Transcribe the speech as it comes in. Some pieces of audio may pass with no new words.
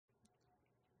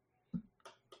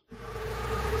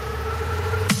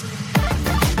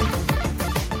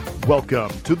Welcome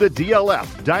to the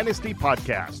DLF Dynasty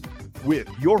Podcast with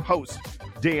your hosts,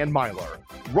 Dan Myler,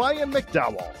 Ryan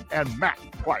McDowell, and Matt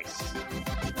Price.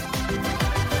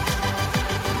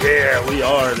 Yeah, we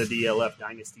are the DLF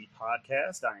Dynasty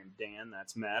Podcast. I am Dan,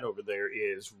 that's Matt. Over there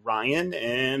is Ryan,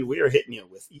 and we are hitting you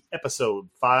with episode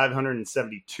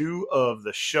 572 of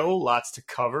the show. Lots to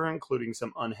cover, including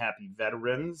some unhappy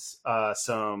veterans,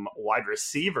 some wide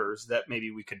receivers that maybe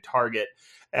we could target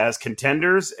as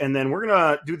contenders, and then we're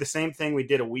going to do the same thing we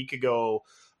did a week ago,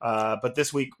 but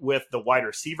this week with the wide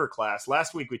receiver class.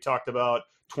 Last week we talked about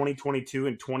 2022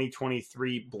 and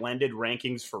 2023 blended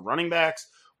rankings for running backs.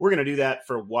 We're going to do that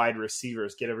for wide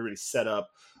receivers, get everybody set up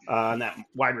on that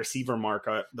wide receiver mark,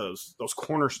 those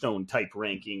cornerstone type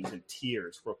rankings and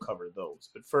tiers. We'll cover those.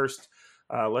 But first,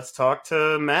 let's talk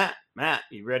to Matt. Matt,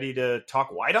 you ready to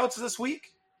talk wideouts this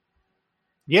week?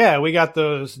 Yeah, we got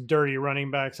those dirty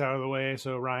running backs out of the way,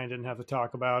 so Ryan didn't have to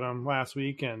talk about them last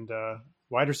week. And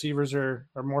wide receivers are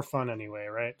more fun anyway,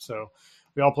 right? So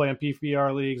we all play in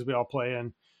PPR leagues. We all play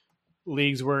in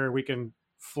leagues where we can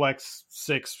flex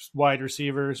 6 wide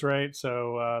receivers, right?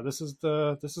 So this is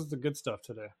the good stuff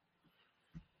today.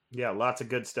 Yeah, lots of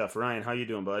good stuff. Ryan, how you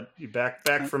doing, bud? You back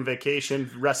from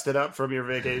vacation, rested up from your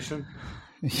vacation?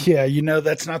 Yeah,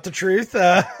 that's not the truth.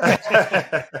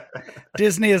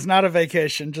 Disney is not a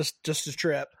vacation, just a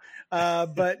trip.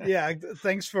 But yeah,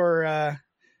 thanks for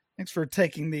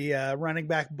taking the running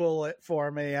back bullet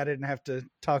for me. I didn't have to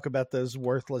talk about those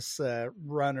worthless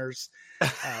runners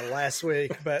last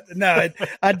week, but no,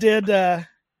 I did. I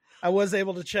was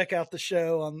able to check out the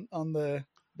show on the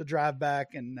drive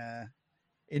back and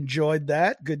enjoyed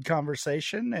that. Good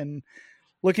conversation, and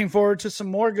looking forward to some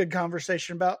more good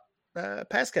conversation about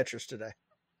pass catchers today.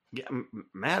 Yeah,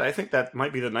 Matt, I think that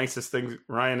might be the nicest thing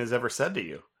Ryan has ever said to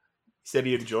you. He said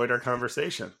he enjoyed our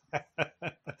conversation.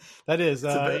 That is,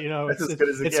 that's as good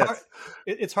as it gets.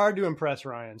 It's hard to impress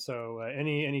Ryan, so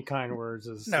any kind words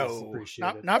is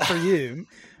appreciated. Not for you,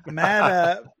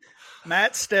 Matt.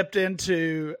 Matt stepped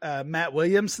into Matt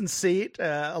Williamson's seat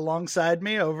alongside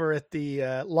me over at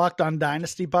the Locked On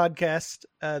Dynasty podcast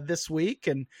this week,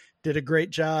 and did a great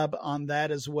job on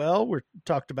that as well. We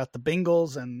talked about the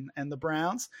Bengals and the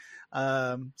Browns.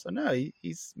 So no,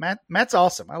 he's Matt's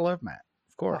awesome. I love Matt.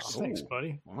 Of course. Oh, thanks,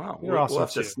 buddy. Wow. You're awesome. We'll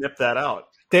have to snip that out.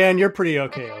 Dan, you're pretty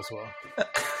okay as well.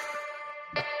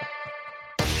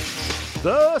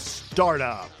 The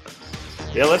Startup.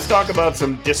 Yeah, let's talk about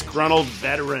some disgruntled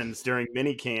veterans during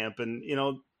minicamp. And,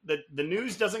 the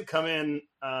news doesn't come in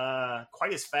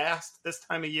quite as fast this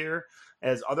time of year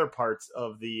as other parts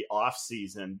of the off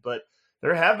season, but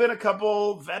there have been a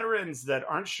couple veterans that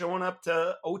aren't showing up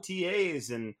to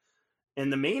OTAs, and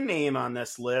the main name on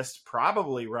this list,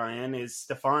 probably Ryan, is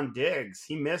Stefon Diggs.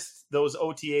 He missed those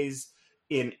OTAs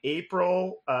in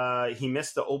April. He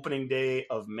missed the opening day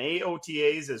of May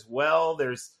OTAs as well.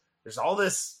 There's all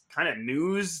this kind of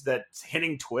news that's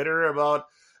hitting Twitter about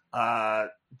how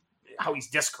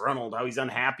he's disgruntled, how he's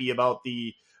unhappy about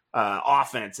the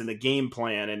offense and the game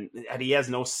plan, and he has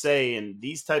no say in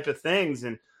these type of things.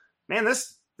 And man,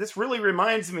 this really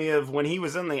reminds me of when he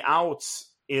was in the outs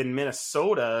in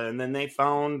Minnesota, and then they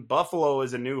found Buffalo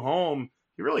as a new home.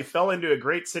 He really fell into a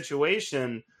great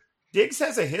situation. Diggs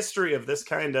has a history of this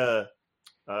kind of,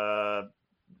 I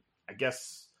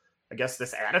guess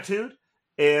this attitude,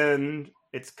 and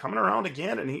it's coming around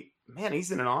again. And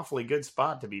he's in an awfully good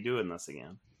spot to be doing this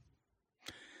again.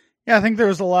 Yeah, I think there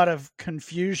was a lot of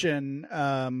confusion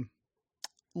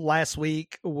last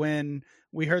week when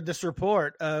we heard this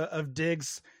report of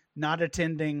Diggs not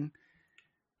attending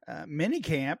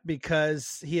minicamp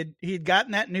because he had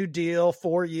gotten that new deal,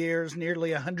 4 years,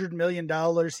 nearly $100 million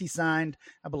he signed.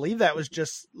 I believe that was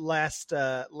just last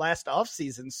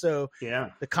offseason. So yeah,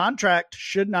 the contract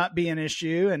should not be an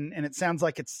issue, and it sounds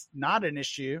like it's not an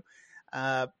issue.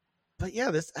 But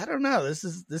yeah, I don't know. This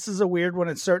is a weird one.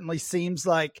 It certainly seems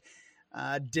like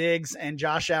Diggs and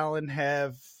Josh Allen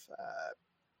have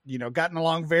gotten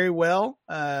along very well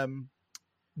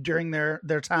during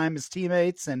their time as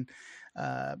teammates, and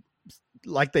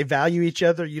like they value each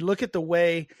other. You look at the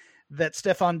way that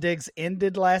Stefon Diggs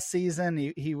ended last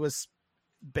season. He was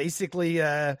basically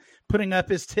putting up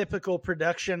his typical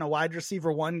production, a wide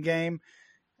receiver 1 game,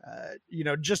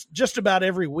 just about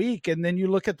every week. And then you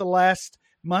look at the last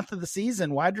month of the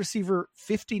season, wide receiver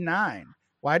 59,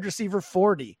 wide receiver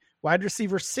 40, wide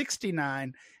receiver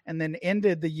 69, and then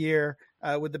ended the year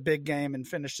with the big game and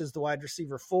finished as the wide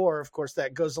receiver 4. Of course,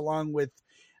 that goes along with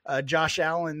Josh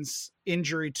Allen's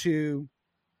injury to,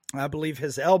 I believe,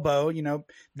 his elbow.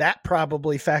 That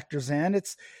probably factors in.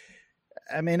 It's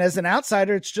I mean, as an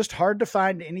outsider, it's just hard to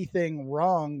find anything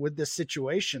wrong with this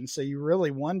situation. So you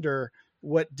really wonder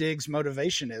what Diggs'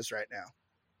 motivation is right now.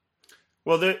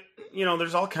 Well,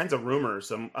 there's all kinds of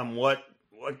rumors on what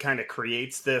kind of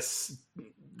creates this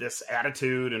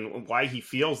attitude and why he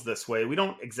feels this way. We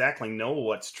don't exactly know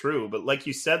what's true, but like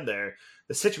you said there,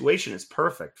 the situation is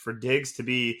perfect for Diggs to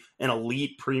be an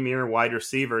elite premier wide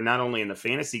receiver, not only in the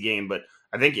fantasy game, but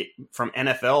I think from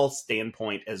NFL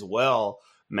standpoint as well.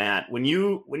 Matt, when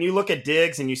you look at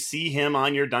Diggs and you see him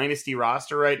on your dynasty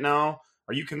roster right now,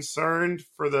 are you concerned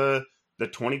for the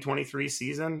 2023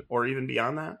 season or even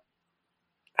beyond that?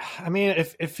 I mean,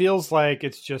 it feels like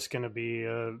it's just going to be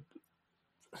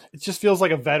it just feels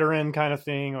like a veteran kind of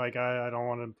thing. Like I don't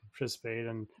want to participate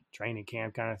in training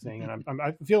camp kind of thing. And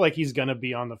I feel like he's going to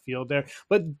be on the field there,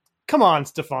 but come on,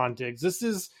 Stephon Diggs. This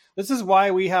is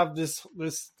why we have this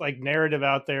like narrative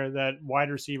out there that wide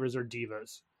receivers are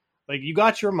divas. Like, you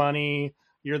got your money,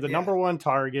 you're the number one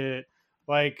target.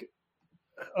 Like,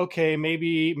 okay,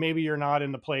 maybe you're not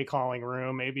in the play calling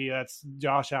room. Maybe that's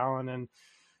Josh Allen and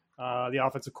the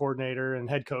offensive coordinator and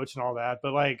head coach and all that.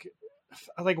 But like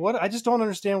what? I just don't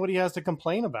understand what he has to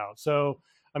complain about. So,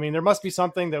 I mean, there must be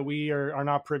something that we are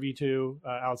not privy to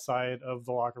outside of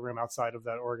the locker room, outside of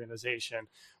that organization.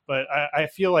 But I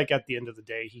feel like at the end of the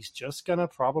day, he's just going to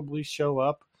probably show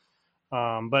up.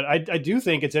 But I do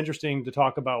think it's interesting to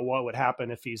talk about what would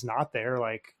happen if he's not there.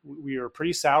 Like, we were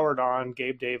pretty soured on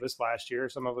Gabe Davis last year.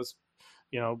 Some of us,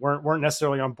 weren't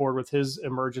necessarily on board with his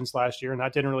emergence last year, and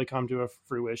that didn't really come to a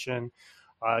fruition.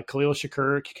 Khalil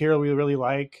Shakir, we really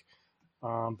like.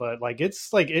 But like,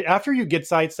 it's like after you get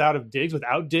sights out of Diggs,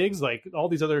 without Diggs, like all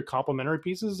these other complementary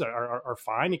pieces are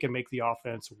fine. He can make the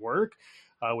offense work.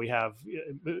 We have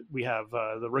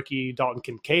the rookie Dalton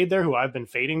Kincaid there, who I've been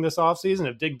fading this offseason.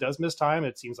 If Diggs does miss time,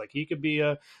 it seems like he could be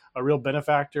a real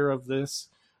benefactor of this.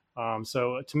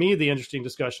 So to me, the interesting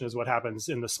discussion is what happens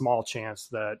in the small chance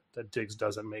that Diggs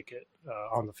doesn't make it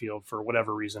on the field for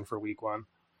whatever reason for week one.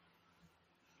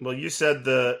 Well, you said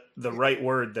the right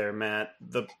word there, Matt.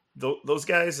 Those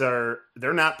guys they're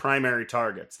not primary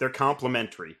targets. They're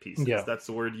complementary pieces. Yeah. That's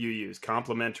the word you use,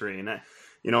 complementary. And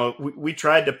we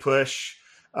tried to push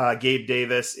Gabe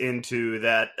Davis into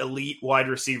that elite wide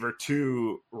receiver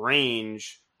 2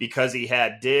 range because he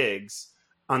had Diggs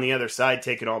on the other side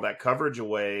taking all that coverage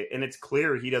away, and it's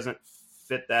clear he doesn't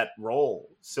fit that role,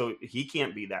 so he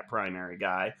can't be that primary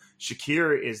guy.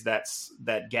 Shakir is that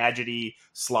gadgety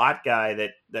slot guy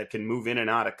that can move in and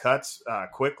out of cuts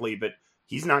quickly, but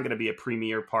he's not going to be a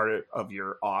premier part of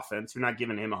your offense. You're not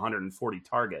giving him 140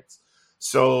 targets,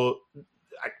 so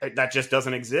that just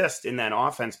doesn't exist in that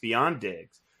offense beyond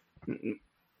Diggs.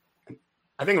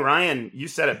 I think, Ryan, you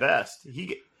said it best.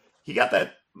 He got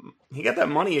that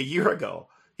money a year ago.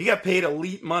 He got paid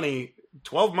elite money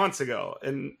 12 months ago,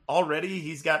 and already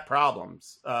he's got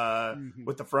problems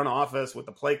with the front office, with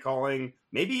the play calling,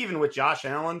 maybe even with Josh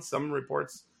Allen. Some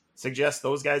reports suggest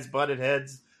those guys butted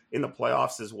heads in the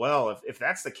playoffs as well. If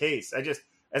that's the case,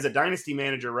 as a dynasty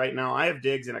manager right now, I have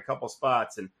Diggs in a couple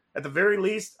spots, and at the very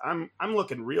least, I'm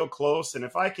looking real close. And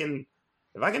if I can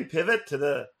pivot to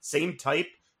the same type,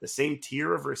 the same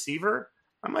tier of receiver,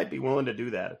 I might be willing to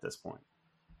do that at this point.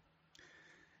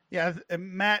 Yeah,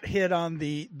 Matt hit on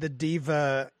the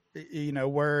diva,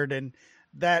 word, and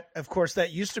that, of course,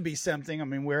 that used to be something. I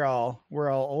mean, we're all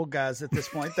old guys at this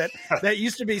point. That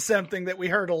used to be something that we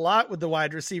heard a lot with the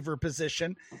wide receiver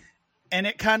position, and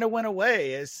it kind of went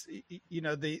away. As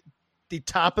the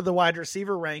top of the wide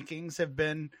receiver rankings have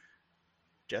been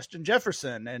Justin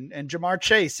Jefferson and Jamar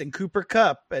Chase and Cooper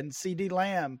Kupp and CeeDee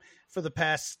Lamb for the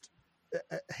past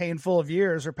handful of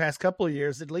years, or past couple of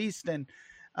years at least, and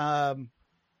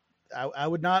I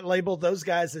would not label those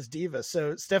guys as divas.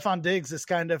 So Stephon Diggs is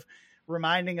kind of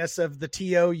reminding us of the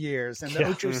T.O. years and the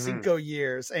Ocho Cinco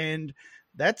years. And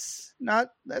that's not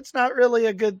really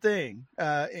a good thing,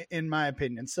 in my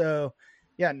opinion. So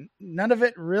yeah, none of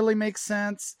it really makes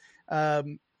sense.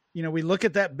 We look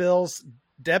at that Bills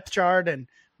depth chart and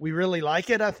we really like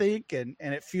it, I think. And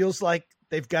it feels like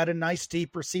they've got a nice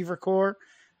deep receiver core.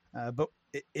 But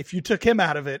if you took him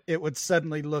out of it, it would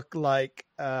suddenly look like,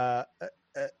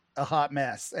 a hot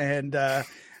mess. And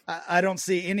I don't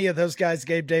see any of those guys,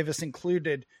 Gabe Davis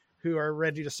included, who are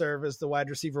ready to serve as the wide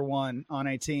receiver 1 on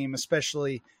a team,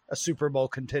 especially a Super Bowl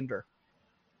contender.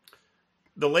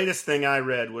 The latest thing I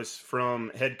read was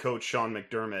from head coach Sean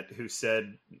McDermott, who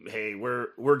said, hey,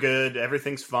 we're good.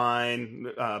 Everything's fine.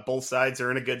 Both sides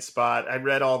are in a good spot. I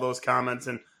read all those comments,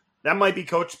 and that might be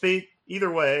coach speak.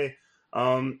 Either way,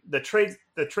 the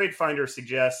trade finder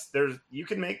suggests you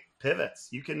can make pivots.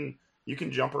 You can you can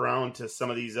jump around to some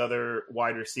of these other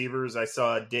wide receivers. I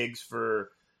saw Diggs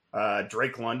for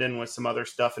Drake London with some other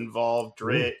stuff involved.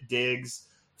 Diggs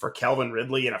for Calvin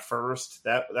Ridley in a first.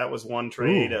 That was one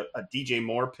trade. A DJ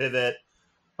Moore pivot.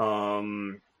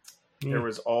 There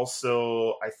was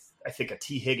also I think a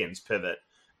T Higgins pivot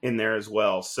in there as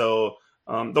well. So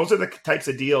those are the types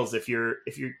of deals. If you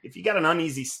got an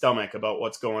uneasy stomach about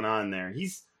what's going on there,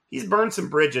 he's burned some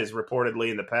bridges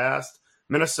reportedly in the past.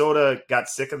 Minnesota got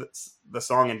sick of the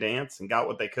song and dance and got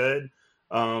what they could.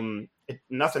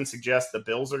 Nothing suggests the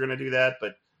Bills are going to do that,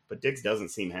 but Diggs doesn't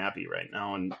seem happy right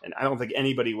now. And I don't think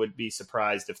anybody would be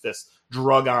surprised if this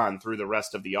drug on through the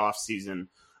rest of the offseason,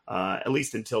 at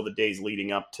least until the days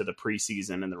leading up to the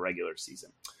preseason and the regular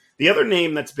season. The other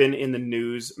name that's been in the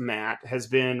news, Matt, has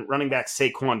been running back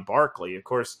Saquon Barkley. Of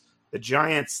course, the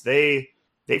Giants, they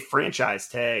franchise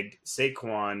tagged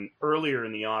Saquon earlier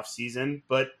in the offseason,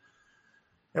 but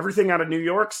everything out of New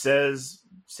York says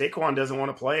Saquon doesn't want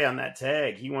to play on that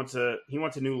tag. He wants a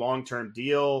new long-term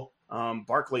deal.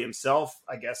 Barkley himself,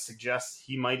 I guess, suggests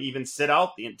he might even sit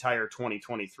out the entire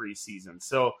 2023 season.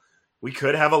 So we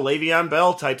could have a Le'Veon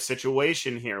Bell type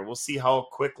situation here. We'll see how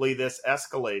quickly this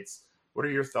escalates. What are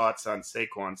your thoughts on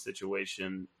Saquon's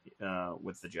situation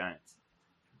with the Giants?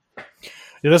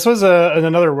 Yeah, this was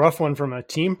another rough one from a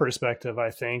team perspective, I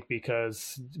think,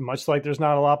 because much like there's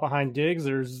not a lot behind Diggs,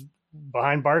 there's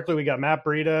behind Barkley, we got Matt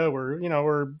Breida.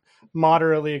 We're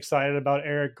moderately excited about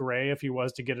Eric Gray if he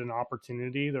was to get an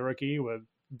opportunity, the rookie with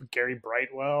Gary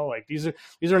Brightwell. Like these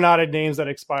are not names that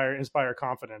inspire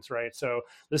confidence, right? So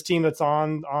this team that's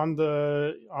on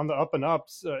the up and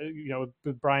ups,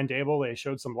 with Brian Dable, they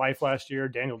showed some life last year.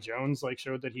 Daniel Jones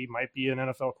showed that he might be an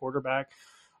NFL quarterback.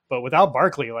 But without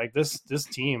Barkley, this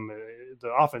team, the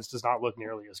offense does not look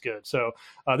nearly as good. So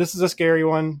this is a scary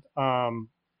one.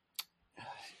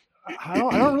 I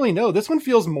don't really know. This one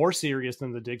feels more serious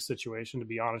than the Diggs situation, to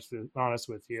be honest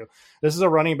with you. This is a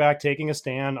running back taking a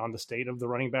stand on the state of the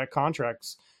running back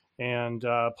contracts, and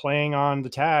playing on the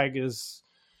tag is,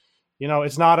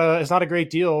 it's not a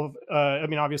great deal. I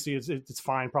mean, obviously it's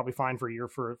fine, probably fine for a year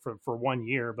for 1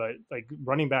 year, but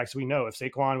running backs, we know if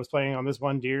Saquon was playing on this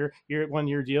 1 year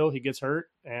deal, he gets hurt,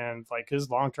 and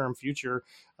his long-term future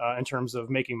in terms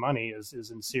of making money is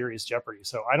in serious jeopardy.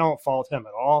 So I don't fault him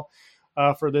at all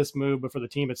for this move, but for the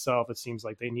team itself, it seems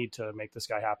like they need to make this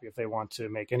guy happy if they want to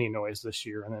make any noise this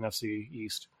year in the NFC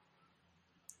East.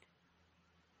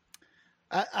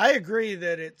 I agree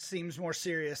that it seems more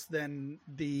serious than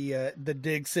the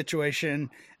Diggs situation.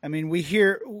 I mean, we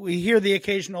hear the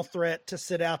occasional threat to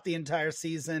sit out the entire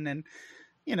season, and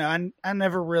I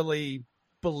never really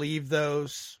believe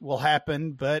those will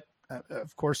happen, but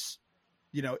of course,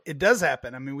 it does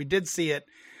happen. I mean, we did see it.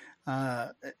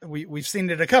 We've seen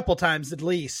it a couple times at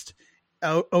least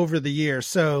over the years.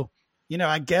 So,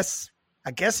 I guess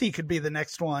he could be the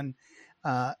next one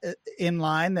in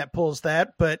line that pulls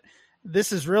that, but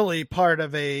this is really part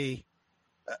of a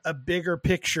bigger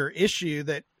picture issue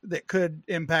that could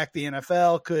impact the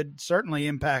NFL, could certainly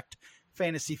impact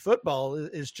fantasy football,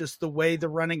 is just the way the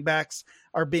running backs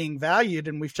are being valued.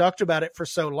 And we've talked about it for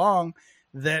so long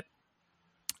that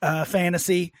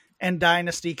fantasy and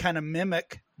Dynasty kind of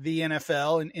mimic the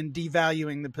NFL in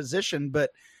devaluing the position. But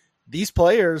these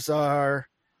players are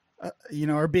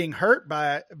being hurt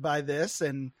by this,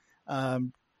 and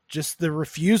just the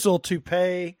refusal to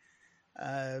pay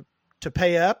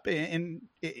up in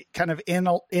kind of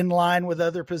in line with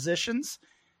other positions.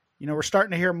 We're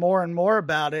starting to hear more and more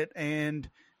about it. And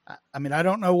I mean, I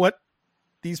don't know what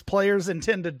these players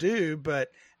intend to do, but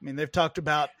I mean, they've talked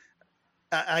about,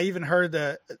 I even heard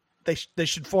they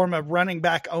should form a running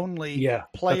back only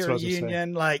player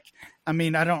union. I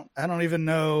mean, I don't even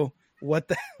know what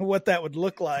that would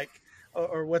look like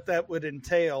or what that would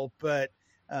entail, but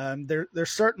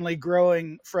there's certainly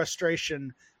growing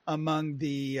frustration among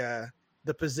the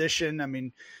position. I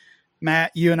mean,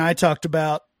 Matt, you and I talked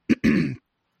about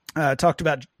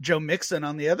Joe Mixon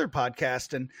on the other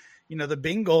podcast, and the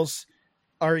Bengals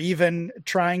are even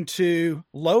trying to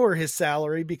lower his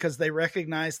salary because they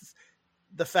recognize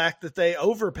the fact that they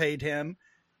overpaid him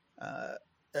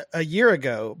a year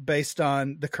ago based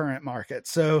on the current market.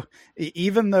 So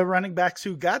even the running backs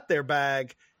who got their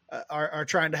bag are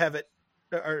trying to have it,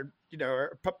 or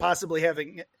possibly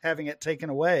having it taken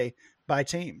away by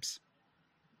teams.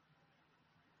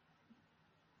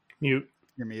 Mute.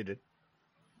 You're muted.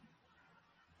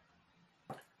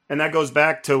 And that goes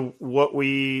back to what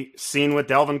we seen with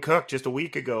Dalvin Cook just a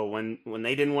week ago when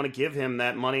they didn't want to give him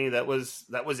that money that was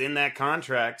in that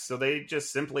contract. So they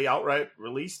just simply outright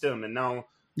released him. And now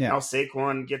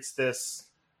Saquon gets this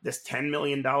 $10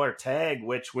 million tag,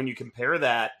 which when you compare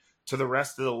that to the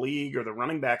rest of the league or the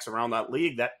running backs around that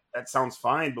league, that sounds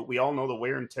fine. But we all know the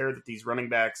wear and tear that these running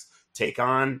backs take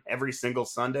on every single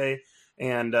Sunday.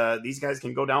 And these guys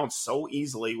can go down so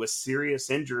easily with serious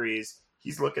injuries.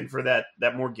 He's looking for that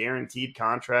more guaranteed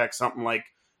contract, something like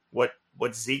what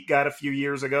Zeke got a few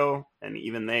years ago. And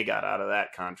even they got out of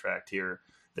that contract here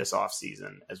this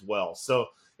offseason as well. So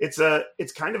it's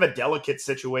kind of a delicate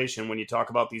situation when you talk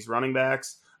about these running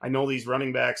backs. I know these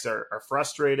running backs are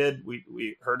frustrated.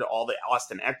 We heard all the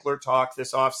Austin Eckler talk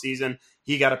this offseason.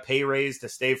 He got a pay raise to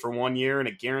stay for 1 year and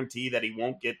a guarantee that he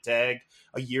won't get tagged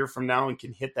a year from now and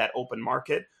can hit that open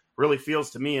market. Really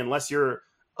feels to me, unless you're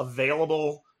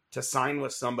available to sign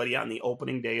with somebody on the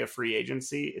opening day of free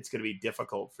agency, it's going to be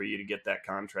difficult for you to get that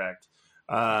contract,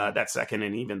 that second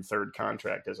and even third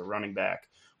contract as a running back.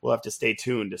 We'll have to stay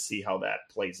tuned to see how that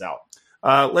plays out.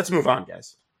 Let's move on,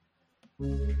 guys.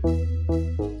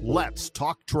 Let's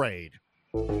talk trade.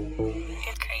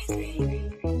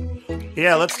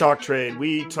 Yeah, let's talk trade.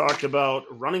 We talked about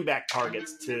running back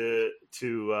targets to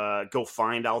go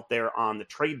find out there on the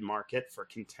trade market for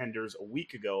contenders a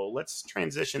week ago. Let's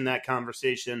transition that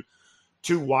conversation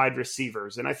to wide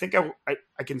receivers. And I think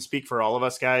I can speak for all of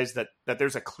us guys that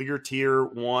there's a clear tier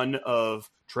one of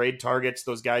trade targets,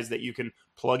 those guys that you can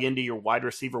plug into your wide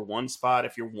receiver one spot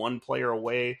if you're one player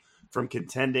away from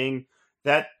contending.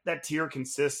 That tier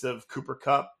consists of Cooper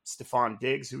Kupp, Stephon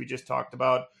Diggs, who we just talked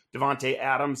about, Devontae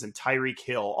Adams, and Tyreek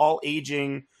Hill, all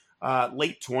aging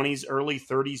late 20s, early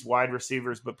 30s wide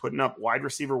receivers, but putting up wide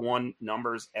receiver one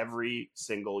numbers every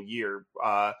single year.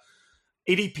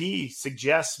 ADP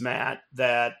suggests, Matt,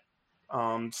 that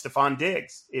Stephon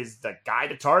Diggs is the guy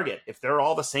to target. If they're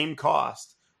all the same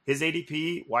cost, his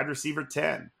ADP, wide receiver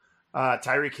 10.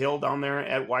 Tyreek Hill down there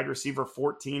at wide receiver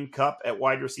 14, Kupp at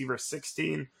wide receiver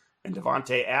 16, and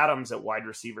Devontae Adams at wide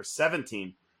receiver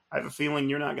 17. I have a feeling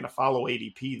you're not going to follow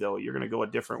ADP, though. You're going to go a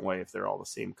different way if they're all the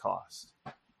same cost.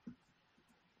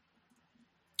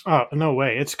 Oh, no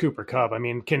way. It's Cooper Kupp. I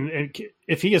mean,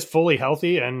 if he is fully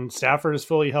healthy and Stafford is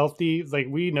fully healthy, like,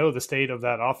 we know the state of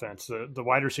that offense. The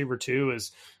wide receiver 2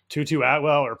 is Tutu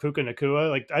Atwell or Puka Nacua.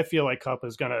 Like, I feel like Kupp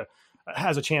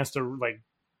has a chance to, like,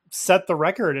 set the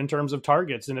record in terms of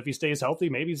targets. And if he stays healthy,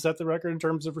 maybe set the record in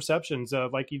terms of receptions.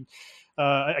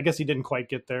 I guess he didn't quite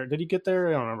get there. Did he get there?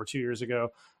 I don't remember, 2 years ago.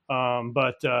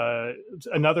 But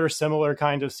another similar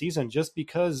kind of season, just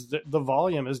because the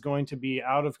volume is going to be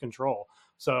out of control.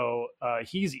 So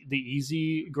he's the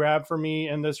easy grab for me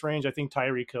in this range. I think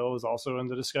Tyreek Hill is also in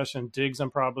the discussion. Diggs,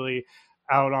 I'm probably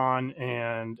out on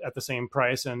and at the same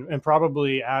price, and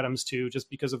probably Adams too, just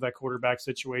because of that quarterback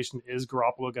situation. Is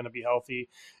Garoppolo going to be healthy?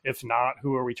 If not,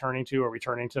 who are we turning to? Are we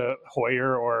turning to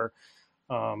Hoyer or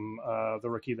the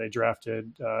rookie they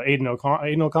drafted, Aiden O'Connell?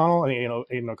 Aiden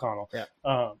O'Connell. Yeah.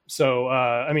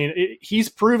 He's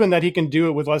proven that he can do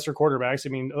it with lesser quarterbacks. I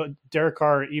mean, Derek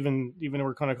Carr, even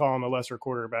we're going to call him a lesser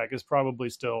quarterback, is probably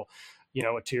still,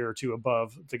 a tier or two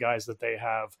above the guys that they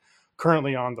have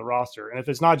currently on the roster. And if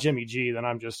it's not Jimmy G, then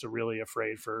I'm just really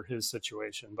afraid for his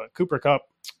situation. But Cooper Kupp,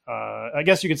 I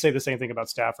guess you could say the same thing about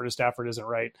Stafford. If Stafford isn't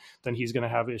right, then he's going to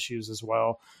have issues as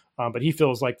well. But he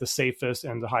feels like the safest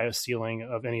and the highest ceiling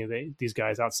of any of these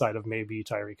guys outside of maybe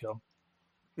Tyreek Hill.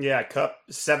 Yeah, Kupp,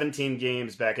 17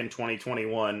 games back in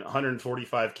 2021,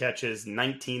 145 catches,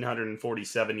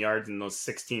 1,947 yards, and those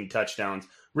 16 touchdowns.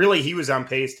 Really, he was on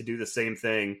pace to do the same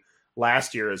thing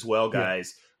last year as well,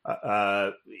 guys.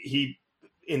 Yeah. He,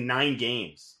 in 9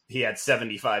 games, he had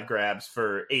 75 grabs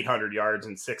for 800 yards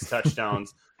and 6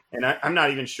 touchdowns. And I'm not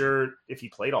even sure if he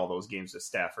played all those games with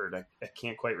Stafford. I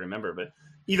can't quite remember. But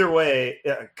either way,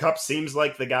 Kupp seems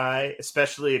like the guy,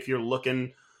 especially if you're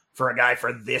looking for a guy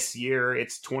for this year.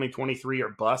 It's 2023 or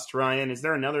bust, Ryan. Is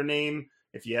there another name,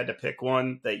 if you had to pick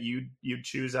one, that you'd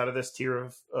choose out of this tier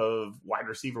of wide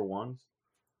receiver ones?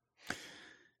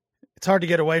 It's hard to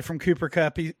get away from Cooper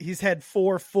Kupp. He's had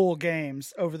 4 full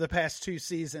games over the past 2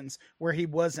 seasons where he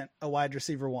wasn't a wide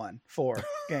receiver 1. 4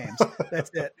 games.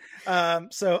 That's it.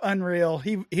 So unreal.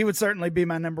 He would certainly be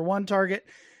my number 1 target.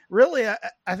 Really,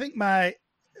 I think my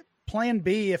plan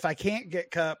B, if I can't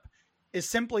get Kupp, is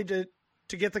simply to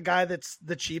get the guy that's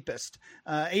the cheapest.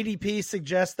 ADP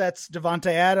suggests that's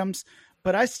Devontae Adams,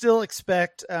 but I still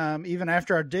expect, even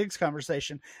after our Diggs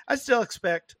conversation, I still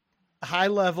expect high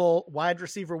level wide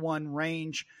receiver 1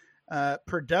 range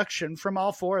production from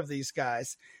all 4 of these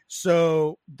guys.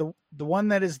 So the one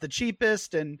that is the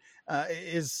cheapest and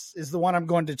is the one I'm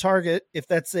going to target. If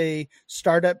that's a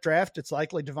startup draft, it's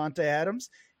likely Devontae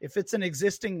Adams. If it's an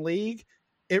existing league,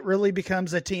 it really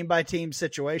becomes a team by team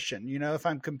situation. If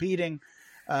I'm competing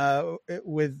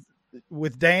with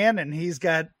with Dan and he's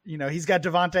got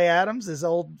Devontae Adams, his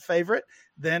old favorite,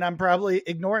 then I'm probably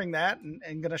ignoring that and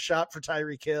going to shop for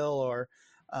Tyreek Hill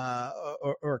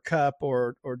or Cup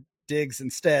or Diggs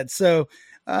instead. So,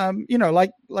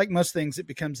 like most things, it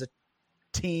becomes a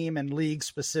team and league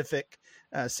specific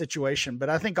situation. But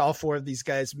I think all four of these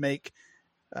guys make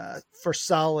for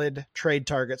solid trade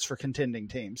targets for contending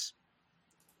teams.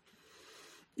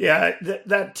 Yeah,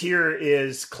 that tier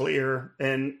is clear,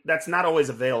 and that's not always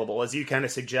available, as you kind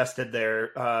of suggested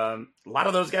there. A lot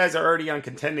of those guys are already on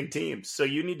contending teams, so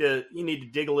you need to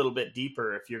dig a little bit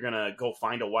deeper if you're going to go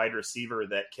find a wide receiver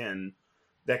that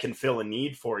can fill a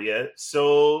need for you.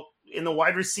 So in the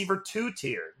wide receiver 2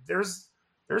 tier, there's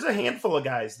a handful of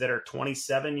guys that are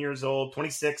 27 years old,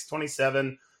 26,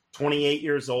 27, 28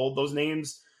 years old. Those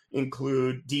names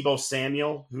include Deebo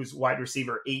Samuel, who's wide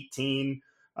receiver 18.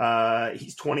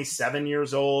 He's 27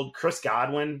 years old. Chris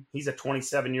Godwin, he's a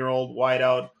 27-year-old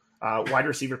wideout, wide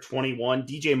receiver 21.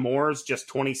 DJ Moore's just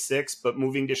 26, but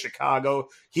moving to Chicago.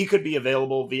 He could be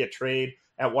available via trade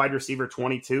at wide receiver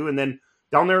 22. And then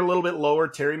down there a little bit lower,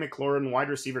 Terry McLaurin, wide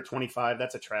receiver 25.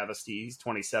 That's a travesty. He's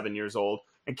 27 years old.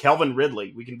 And Calvin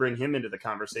Ridley, we can bring him into the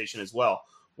conversation as well.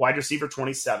 Wide receiver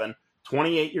 27,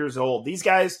 28 years old. These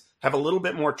guys have a little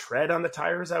bit more tread on the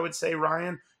tires, I would say,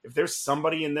 Ryan. If there's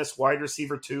somebody in this wide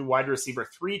receiver 2, wide receiver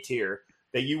 3 tier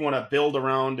that you want to build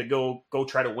around to go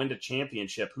try to win a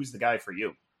championship, who's the guy for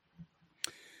you?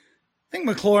 I think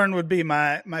McLaurin would be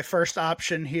my first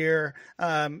option here.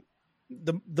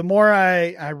 The more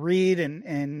I read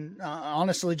and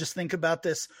honestly just think about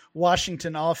this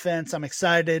Washington offense, I'm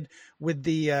excited with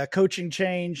the coaching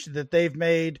change that they've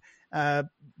made.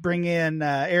 Bring in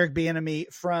Eric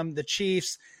Bieniemy from the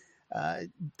Chiefs.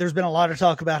 There's been a lot of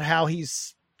talk about how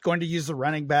he's going to use the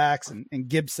running backs and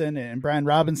Gibson and Brian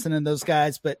Robinson and those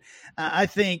guys. But I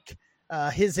think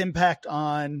his impact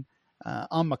on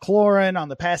McLaurin, on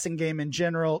the passing game in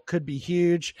general, could be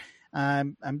huge.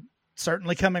 I'm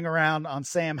certainly coming around on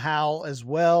Sam Howell as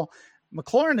well.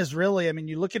 McLaurin is really,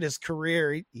 you look at his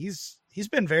career, he's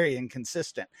been very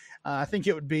inconsistent. I think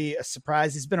it would be a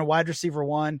surprise. He's been a wide receiver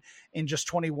 1 in just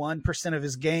 21% of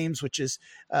his games, which is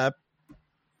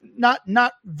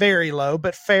not very low,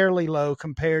 but fairly low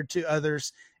compared to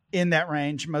others in that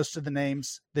range. Most of the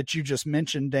names that you just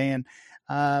mentioned, Dan,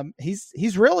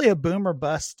 he's really a boom or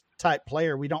bust type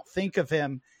player. We don't think of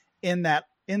him in that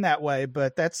way,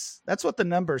 but that's what the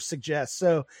numbers suggest.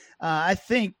 So I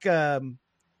think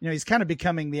he's kind of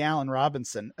becoming the Allen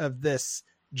Robinson of this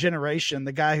generation,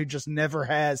 the guy who just never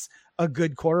has a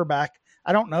good quarterback.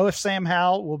 I don't know if Sam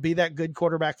Howell will be that good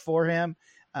quarterback for him.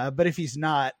 But if he's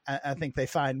not, I think they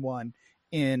find one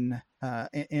in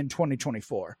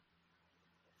 2024.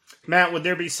 Matt, would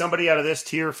there be somebody out of this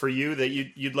tier for you that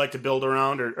you'd like to build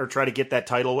around or try to get that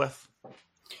title with?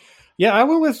 Yeah, I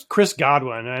went with Chris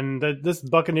Godwin, and this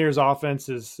Buccaneers offense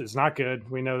is not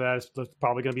good. We know that it's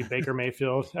probably going to be Baker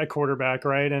Mayfield at quarterback,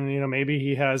 right? And maybe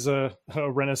he has a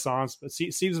renaissance, but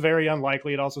seems very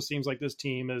unlikely. It also seems like this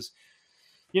team is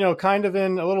kind of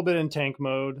in a little bit in tank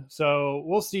mode. So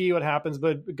we'll see what happens.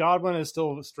 But Godwin is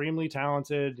still extremely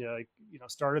talented.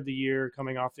 Started the year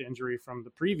coming off the injury from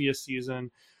the previous season.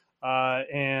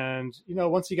 And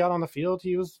once he got on the field,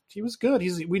 he was good.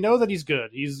 We know that he's good.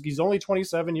 He's only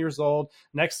 27 years old.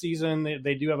 Next season,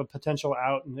 they do have a potential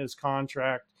out in his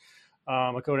contract,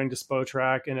 according to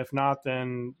Spotrac. And if not,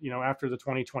 then, after the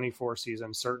 2024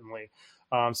 season, certainly.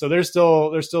 So there's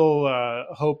still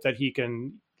hope that he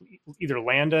can either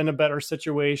land in a better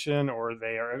situation or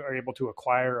they are able to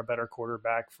acquire a better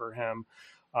quarterback for him.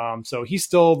 So he's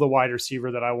still the wide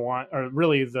receiver that I want, or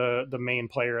really the main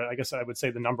player. I guess I would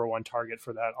say the number one target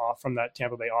for that from that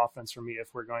Tampa Bay offense for me,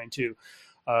 if we're going to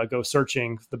go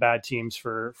searching the bad teams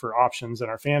for options in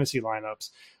our fantasy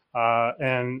lineups.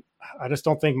 And I just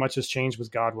don't think much has changed with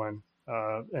Godwin.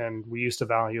 And we used to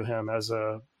value him as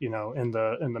in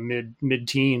the mid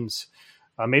teens.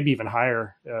 Maybe even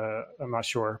higher. I'm not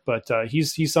sure, but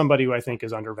he's somebody who I think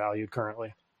is undervalued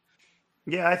currently.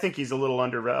 Yeah, I think he's a little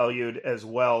undervalued as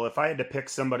well. If I had to pick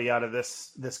somebody out of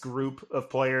this group of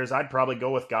players, I'd probably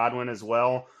go with Godwin as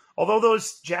well. Although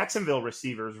those Jacksonville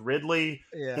receivers, Ridley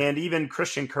and even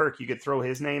Christian Kirk, you could throw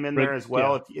his name in there as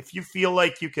well. Yeah. If you feel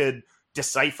like you could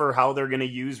decipher how they're going to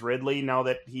use Ridley now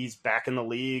that he's back in the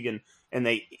league and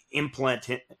they implement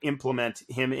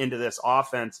him into this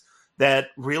offense that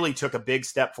really took a big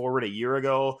step forward a year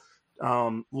ago.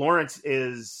 Lawrence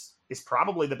is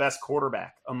probably the best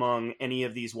quarterback among any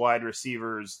of these wide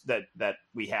receivers that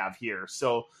we have here.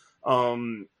 So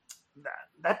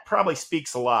that probably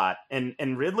speaks a lot.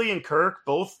 And Ridley and Kirk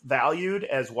both valued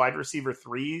as wide receiver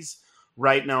 3s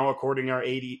right now, according to our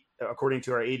according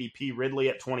to our ADP, Ridley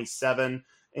at 27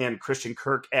 and Christian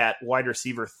Kirk at wide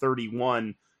receiver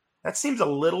 31. That seems a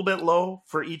little bit low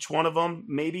for each one of them.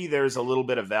 Maybe there's a little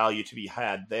bit of value to be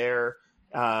had there.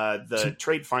 The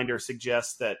trade finder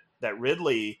suggests that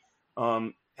Ridley,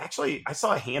 actually, I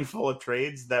saw a handful of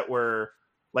trades that were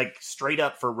like straight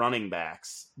up for running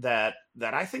backs that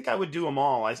I think I would do them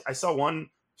all. I saw one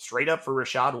straight up for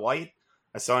Rashad White.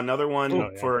 I saw another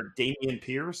one for Dameon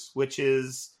Pierce, which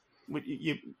is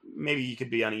maybe you could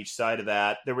be on each side of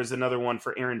that. There was another one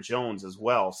for Aaron Jones as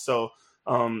well. So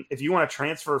if you want to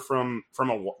transfer from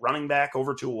a running back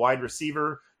over to a wide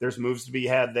receiver, there's moves to be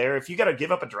had there. If you got to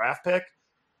give up a draft pick,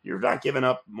 you're not giving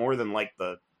up more than like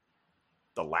the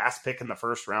last pick in the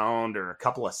first round or a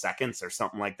couple of seconds or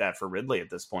something like that for Ridley at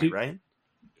this point, right?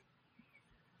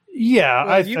 Yeah,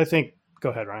 well, I think.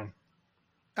 Go ahead, Ryan.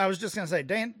 I was just going to say,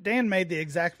 Dan made the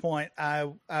exact point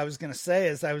I was going to say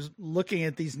as I was looking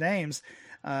at these names.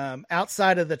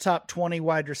 Outside of the top 20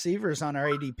 wide receivers on our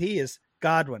ADP is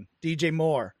Godwin, DJ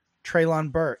Moore,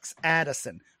 Treylon Burks,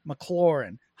 Addison,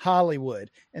 McLaurin,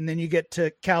 Hollywood, and then you get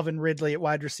to Calvin Ridley at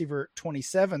wide receiver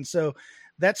 27. So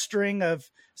that string of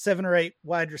 7 or 8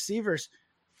 wide receivers,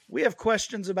 we have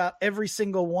questions about every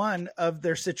single one of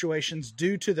their situations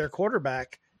due to their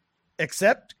quarterback,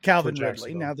 except Calvin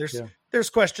Ridley. Now there's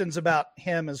questions about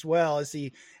him as well as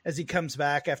he comes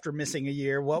back after missing a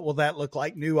year. What will that look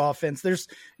like? New offense. There's,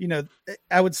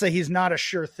 I would say he's not a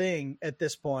sure thing at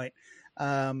this point.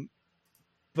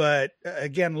 But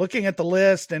again, looking at the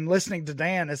list and listening to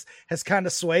Dan has kind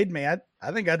of swayed me.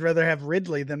 I think I'd rather have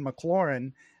Ridley than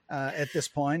McLaurin at this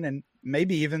point, and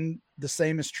maybe even the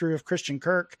same is true of Christian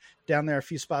Kirk down there a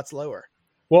few spots lower.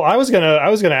 Well, I was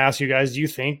gonna ask you guys, do you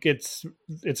think it's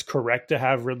correct to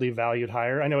have Ridley valued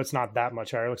higher? I know it's not that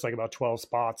much higher. It looks like about 12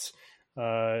 spots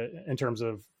in terms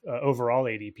of overall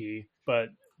ADP. But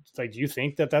do you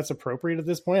think that that's appropriate at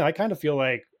this point? I kind of feel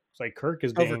like Kirk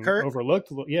is being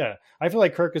overlooked. Yeah, I feel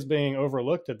like Kirk is being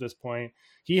overlooked at this point.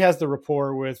 He has the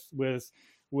rapport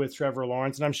with Trevor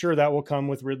Lawrence, and I'm sure that will come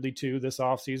with Ridley too this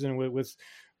offseason with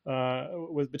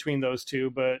between those two.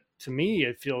 But to me,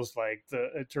 it feels like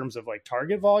in terms of like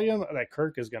target volume, that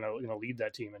Kirk is going to lead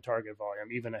that team in target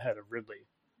volume, even ahead of Ridley.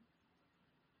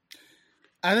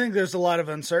 I think there's a lot of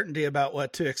uncertainty about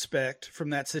what to expect from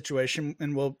that situation,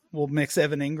 and we'll mix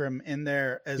Evan Ingram in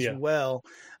there as well.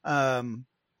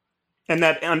 And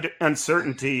that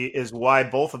uncertainty is why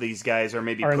both of these guys are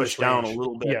maybe pushed down a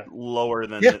little bit lower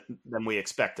than we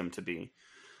expect them to be.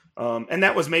 And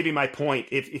that was maybe my point.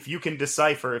 If you can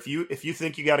decipher, if you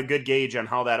think you got a good gauge on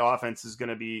how that offense is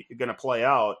going to play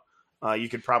out, you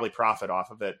could probably profit off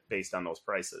of it based on those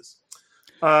prices.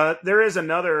 There is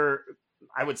another,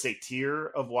 I would say, tier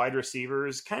of wide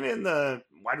receivers, kind of in the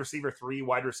wide receiver 3,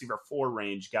 wide receiver 4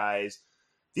 range guys.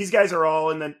 These guys are all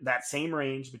in that same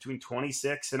range between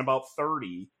 26 and about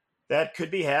 30 that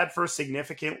could be had for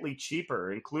significantly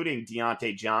cheaper, including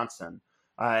Deontay Johnson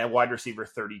at wide receiver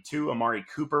 32, Amari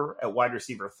Cooper at wide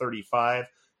receiver 35.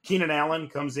 Keenan Allen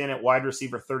comes in at wide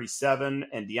receiver 37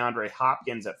 and DeAndre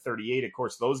Hopkins at 38. Of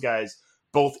course, those guys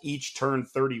both each turned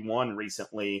 31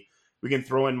 recently. We can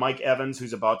throw in Mike Evans,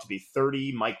 who's about to be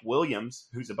 30, Mike Williams,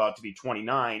 who's about to be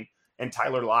 29, and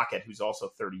Tyler Lockett, who's also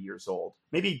 30 years old.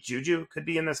 Maybe Juju could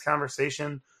be in this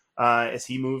conversation as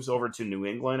he moves over to New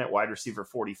England at wide receiver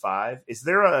 45. Is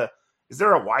there a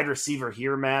wide receiver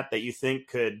here, Matt, that you think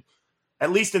could,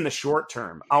 at least in the short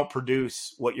term,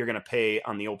 outproduce what you're going to pay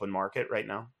on the open market right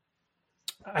now?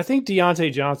 I think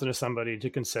Deontay Johnson is somebody to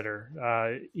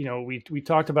consider. We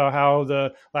talked about how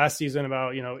the last season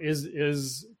about,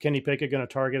 is Kenny Pickett going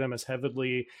to target him as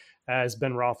heavily as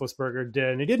Ben Roethlisberger did?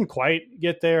 And he didn't quite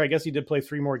get there. I guess he did play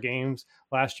 3 more games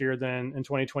last year than in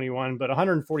 2021, but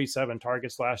 147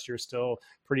 targets last year, still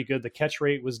pretty good. The catch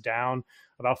rate was down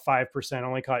about 5%,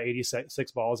 only caught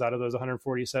 86 balls out of those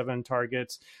 147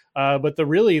 targets. But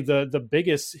the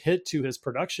biggest hit to his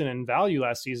production and value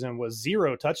last season was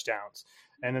 0 touchdowns.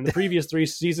 And in the previous 3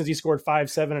 seasons, he scored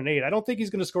 5, 7, and 8. I don't think he's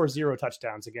going to score 0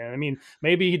 touchdowns again. I mean,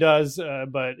 maybe he does,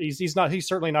 but he's not. He's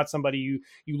certainly not somebody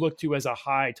you look to as a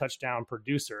high touchdown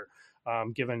producer,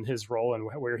 given his role and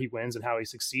where he wins and how he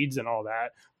succeeds and all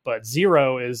that. But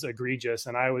 0 is egregious,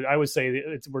 and I would say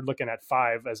we're looking at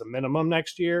 5 as a minimum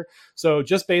next year. So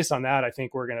just based on that, I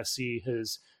think we're going to see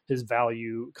his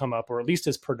value come up, or at least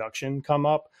his production come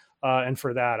up. And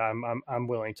for that, I'm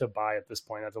willing to buy at this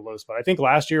point at the low spot. I think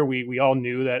last year we all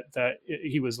knew that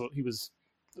he was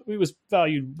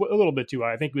valued a little bit too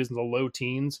high. I think he was in the low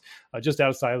teens, just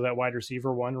outside of that wide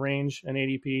receiver 1 range in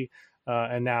ADP,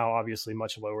 and now obviously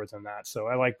much lower than that. So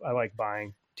I like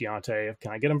buying Deontay.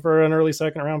 Can I get him for an early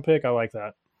second round pick? I like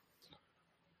that.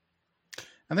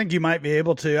 I think you might be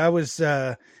able to. I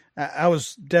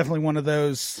was definitely one of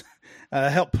those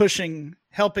helping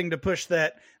to push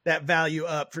that value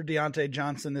up for Deontay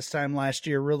Johnson this time last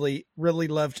year. Really, really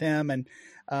loved him. And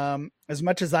as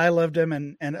much as I loved him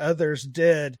and others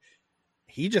did,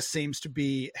 he just seems to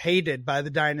be hated by the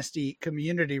Dynasty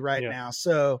community right now.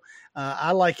 So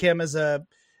I like him as a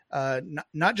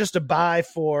not just a buy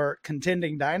for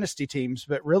contending Dynasty teams,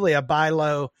 but really a buy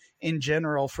low in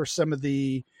general for some of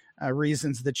the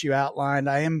reasons that you outlined.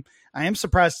 I am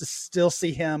surprised to still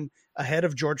see him ahead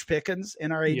of George Pickens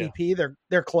in our ADP. Yeah.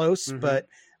 They're close, but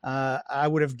I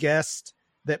would have guessed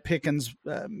that Pickens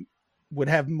would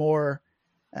have more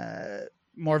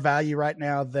value right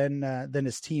now than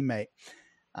his teammate.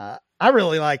 I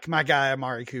really like my guy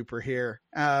Amari Cooper here.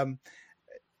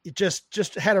 He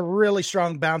just had a really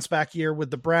strong bounce back year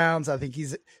with the Browns. I think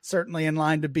he's certainly in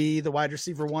line to be the wide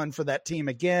receiver one for that team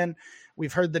again.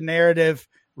 We've heard the narrative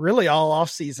really all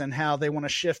offseason how they want to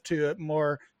shift to a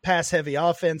more pass heavy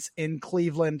offense in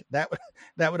Cleveland. That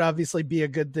would obviously be a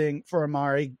good thing for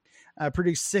Amari.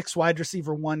 Produced 6 wide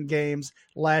receiver one games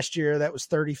last year. That was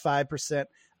 35%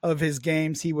 of his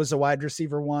games. He was a wide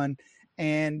receiver one,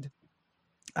 and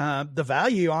the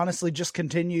value honestly just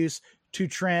continues to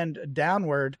trend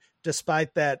downward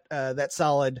despite that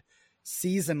solid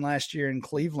season last year in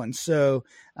Cleveland. So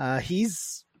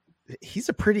he's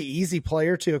a pretty easy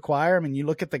player to acquire. I mean, you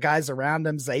look at the guys around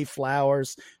him, Zay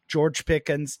Flowers, George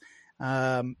Pickens.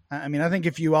 I mean, I think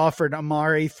if you offered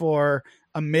Amari for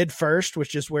a mid first,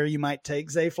 which is where you might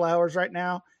take Zay Flowers right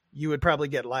now, you would probably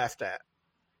get laughed at.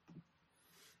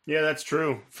 Yeah, that's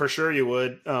true. For sure you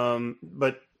would.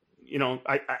 But you know,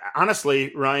 I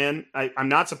honestly, Ryan, I'm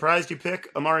not surprised you pick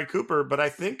Amari Cooper, but I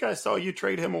think I saw you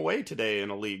trade him away today in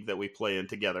a league that we play in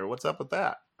together. What's up with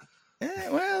that?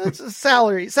 Well, it's a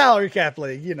salary cap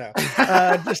league, you know.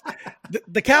 Just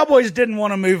the Cowboys didn't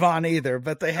want to move on either,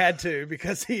 but they had to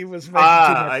because he was making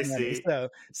too much money. See. So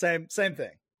same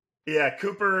thing. Yeah,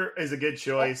 Cooper is a good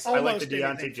choice. I like the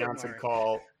Deontay Johnson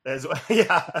call as well.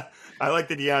 Yeah, I like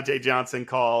the Deontay Johnson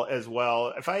call as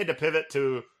well. If I had to pivot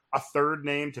to a third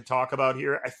name to talk about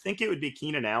here, I think it would be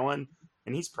Keenan Allen,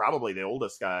 and he's probably the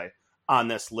oldest guy on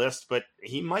this list, but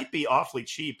he might be awfully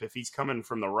cheap if he's coming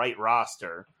from the right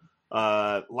roster.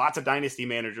 Lots of dynasty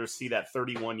managers see that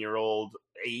 31-year-old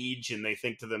age and they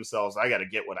think to themselves, I got to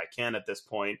get what I can at this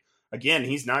point. Again,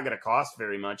 he's not going to cost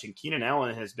very much. And Keenan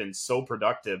Allen has been so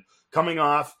productive coming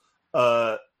off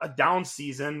a down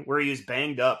season where he was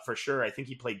banged up for sure. I think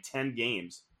he played 10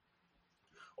 games,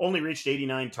 only reached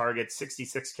 89 targets,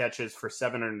 66 catches for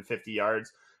 750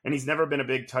 yards. And he's never been a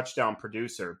big touchdown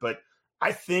producer, but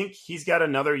I think he's got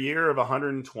another year of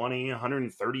 120,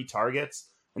 130 targets.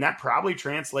 And that probably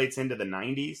translates into the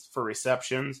 90s for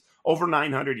receptions, over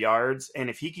 900 yards. And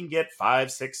if he can get 5,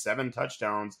 6, 7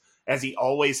 touchdowns, as he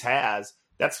always has,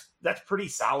 that's pretty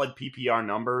solid PPR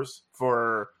numbers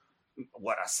for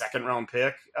a second round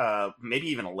pick, maybe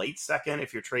even a late second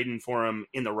if you're trading for him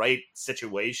in the right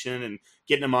situation and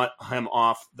getting him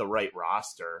off the right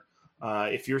roster.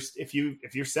 If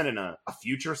you're sending a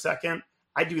future second,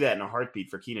 I'd do that in a heartbeat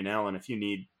for Keenan Allen. If you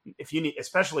need,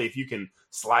 especially if you can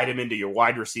slide him into your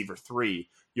wide receiver 3,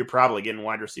 you're probably getting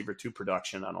wide receiver 2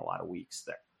 production on a lot of weeks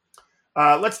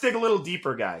there. Let's dig a little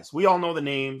deeper, guys. We all know the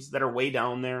names that are way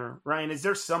down there. Ryan, is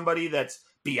there somebody that's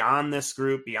beyond this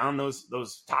group, beyond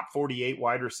those top 48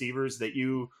 wide receivers that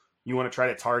you want to try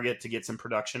to target to get some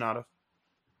production out of?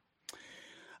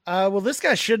 Well, this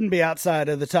guy shouldn't be outside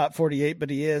of the top 48, but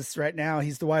he is right now.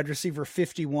 He's the wide receiver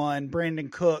 51, Brandon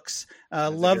Cooks.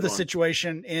 Love the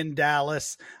situation in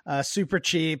Dallas. Super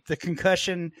cheap. The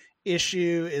concussion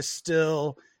issue is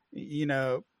still,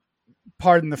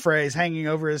 pardon the phrase, hanging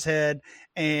over his head.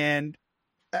 And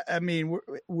I mean,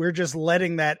 we're just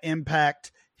letting that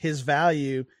impact his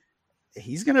value.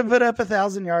 He's going to put up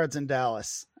 1,000 yards in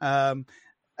Dallas. I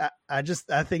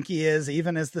think he is,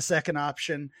 even as the second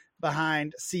option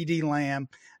behind CD Lamb.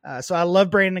 So I love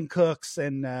Brandon Cooks,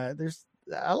 and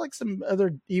I like some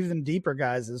other even deeper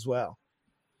guys as well.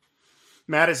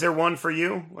 Matt, is there one for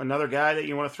you? Another guy that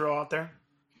you want to throw out there?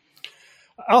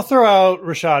 I'll throw out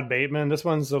Rashad Bateman. This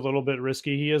one's a little bit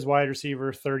risky. He is wide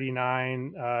receiver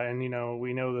 39. And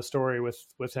we know the story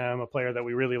with him, a player that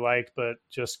we really like, but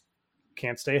just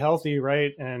can't stay healthy,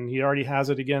 right? And he already has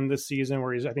it again this season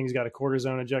where I think he's got a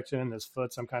cortisone injection in his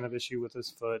foot, some kind of issue with his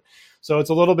foot. So it's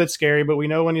a little bit scary, but we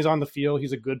know when he's on the field,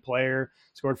 he's a good player.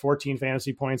 Scored 14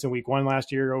 fantasy points in week 1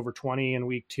 last year, over 20 in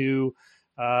week 2.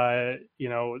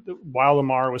 While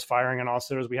Lamar was firing on all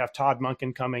cylinders, we have Todd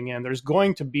Monken coming in. There's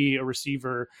going to be a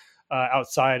receiver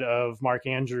outside of Mark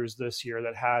Andrews this year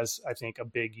that has, I think, a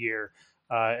big year.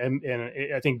 And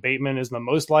I think Bateman is the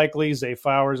most likely. Zay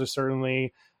Flowers is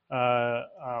certainly a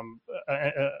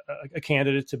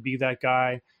candidate to be that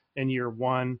guy in year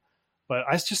one. But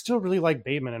I just still really like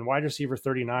Bateman, and wide receiver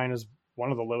 39 is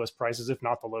one of the lowest prices, if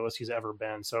not the lowest he's ever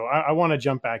been. So I want to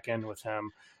jump back in with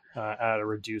him at a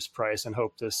reduced price and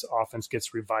hope this offense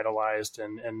gets revitalized.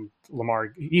 And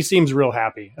Lamar, he seems real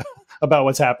happy about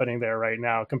what's happening there right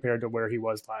now compared to where he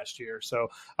was last year. So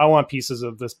I want pieces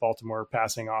of this Baltimore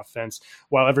passing offense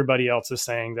while everybody else is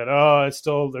saying that, they're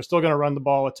still going to run the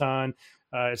ball a ton.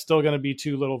 It's still going to be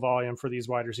too little volume for these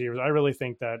wide receivers. I really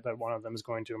think that one of them is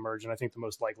going to emerge, and I think the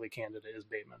most likely candidate is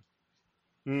Bateman.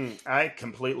 I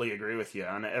completely agree with you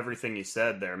on everything you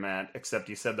said there, Matt, except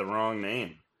you said the wrong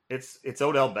name. It's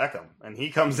Odell Beckham, and he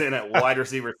comes in at wide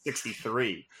receiver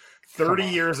 63, 30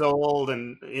 years old,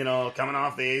 and coming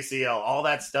off the ACL, all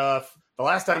that stuff. The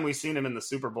last time we seen him in the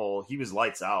Super Bowl, he was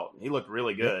lights out. He looked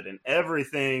really good, and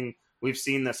everything we've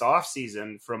seen this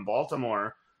offseason from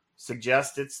Baltimore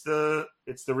suggests it's the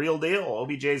real deal.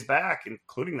 OBJ's back,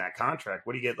 including that contract.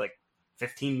 What do you get, like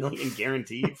 $15 million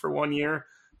guaranteed for 1 year?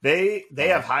 They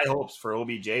have high hopes for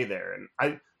OBJ there,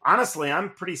 and I'm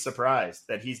pretty surprised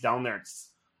that he's down there. It's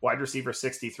wide receiver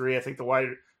 63. I think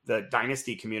the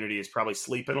Dynasty community is probably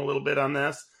sleeping a little bit on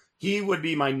this. He would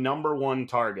be my number one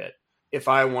target if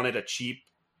I wanted a cheap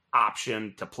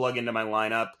option to plug into my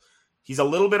lineup. He's a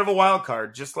little bit of a wild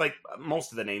card, just like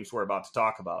most of the names we're about to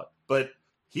talk about, but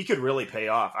he could really pay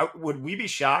off. Would we be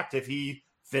shocked if he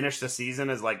finished the season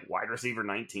as like wide receiver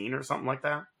 19 or something like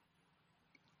that?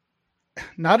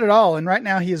 Not at all. And right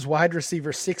now he is wide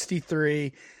receiver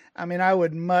 63. I mean, I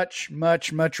would much,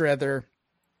 much, much rather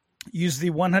use the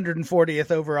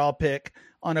 140th overall pick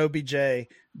on OBJ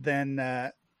than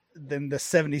the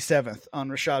 77th on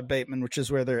Rashad Bateman, which is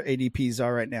where their ADPs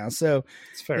are right now. So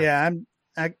yeah,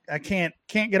 I can't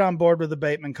get on board with the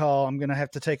Bateman call. I'm going to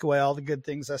have to take away all the good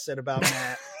things I said about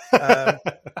Matt.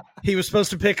 He was supposed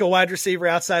to pick a wide receiver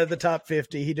outside of the top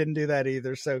 50. He didn't do that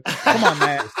either. So come on,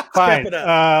 Matt. Fine. Step it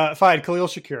up. Fine. Khalil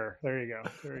Shakur. There you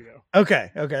go.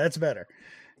 Okay. That's better.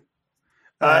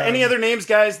 Any other names,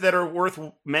 guys, that are worth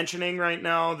mentioning right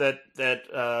now that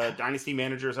Dynasty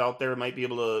managers out there might be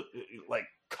able to like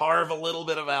carve a little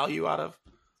bit of value out of?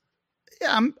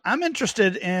 Yeah, I'm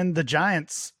interested in the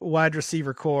Giants wide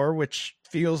receiver core, which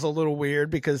feels a little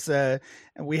weird because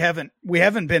we haven't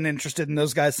been interested in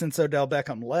those guys since Odell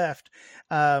Beckham left.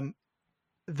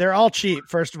 They're all cheap.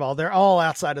 First of all, they're all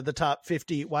outside of the top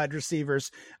 50 wide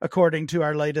receivers, according to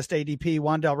our latest ADP.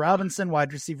 Wan'Dale Robinson,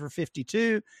 wide receiver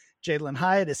 52. Jalen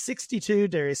Hyatt is 62,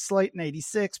 Darius Slayton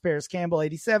 86, Paris Campbell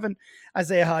 87,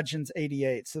 Isaiah Hodgins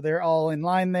 88. So they're all in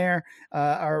line there.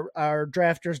 Our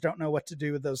drafters don't know what to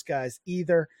do with those guys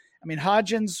either. I mean,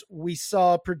 Hodgins we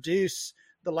saw produce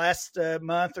the last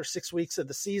month or 6 weeks of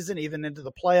the season, even into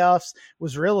the playoffs,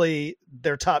 was really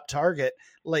their top target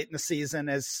late in the season,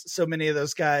 as so many of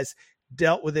those guys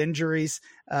dealt with injuries.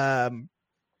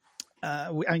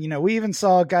 We even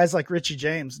saw guys like Richie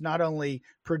James not only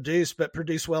produce, but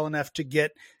produce well enough to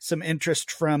get some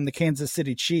interest from the Kansas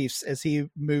City Chiefs as he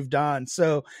moved on.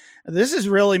 So this is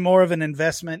really more of an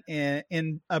investment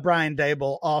in a Brian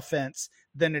Daboll offense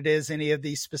than it is any of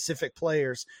these specific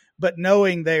players. But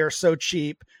knowing they are so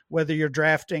cheap, whether you're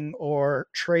drafting or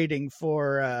trading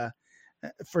for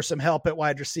some help at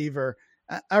wide receiver,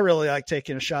 I really like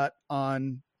taking a shot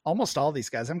on almost all these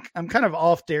guys. I'm kind of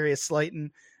off Darius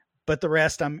Slayton, but the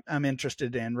rest I'm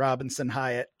interested in: Robinson,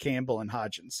 Hyatt, Campbell, and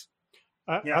Hodgins.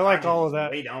 I like all of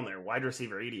that. Way down there, wide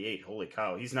receiver 88. Holy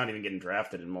cow, he's not even getting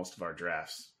drafted in most of our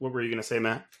drafts. What were you going to say,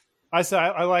 Matt? I said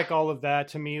I like all of that.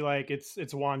 To me, like it's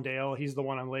Wan'Dale. He's the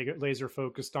one I'm laser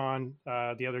focused on.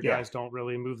 The other guys don't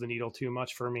really move the needle too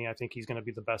much for me. I think he's going to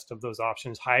be the best of those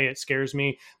options. Hyatt scares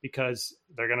me because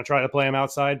they're going to try to play him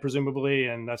outside, presumably,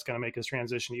 and that's going to make his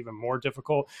transition even more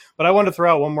difficult. But I want to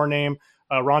throw out one more name,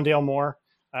 Rondale Moore.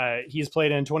 He's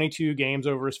played in 22 games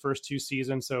over his first 2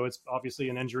 seasons, so it's obviously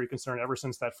an injury concern ever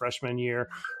since that freshman year.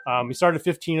 He started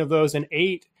 15 of those, and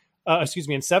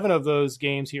in 7 of those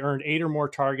games, he earned 8 or more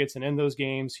targets, and in those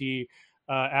games, he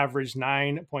averaged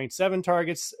 9.7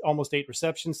 targets, almost 8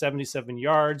 receptions, 77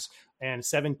 yards, and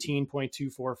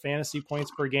 17.24 fantasy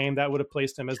points per game. That would have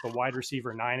placed him as the wide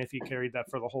receiver 9 if he carried that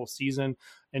for the whole season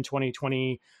in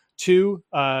 2022.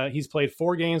 He's played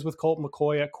 4 games with Colt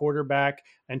McCoy at quarterback,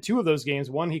 and 2 of those games,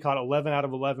 one he caught 11 out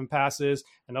of 11 passes,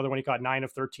 another one he caught 9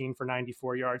 of 13 for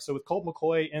 94 yards. So with Colt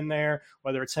McCoy in there,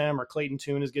 whether it's him or Clayton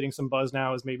Tune is getting some buzz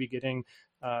now, is maybe getting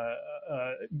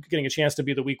a chance to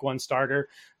be the week 1 starter,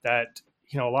 that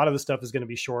a lot of the stuff is going to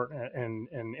be short and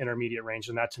intermediate range,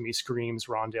 and that to me screams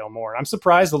Rondale Moore. I'm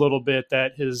surprised a little bit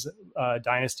that his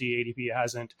Dynasty ADP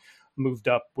hasn't moved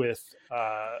up with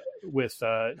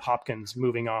Hopkins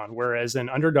moving on, whereas in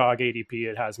underdog ADP,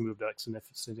 it has moved up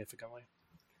significantly.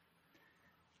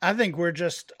 I think we're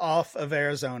just off of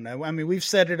Arizona. I mean, we've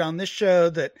said it on this show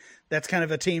that that's kind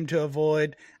of a team to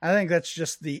avoid. I think that's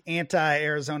just the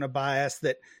anti-Arizona bias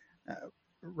that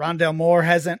Rondell Moore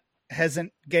hasn't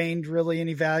gained really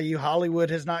any value. Hollywood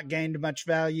has not gained much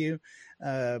value.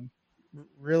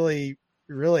 Really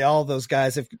all those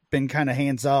guys have been kind of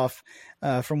hands off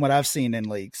from what I've seen in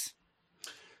leagues.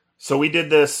 So we did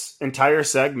this entire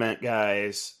segment,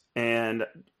 guys, and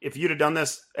if you'd have done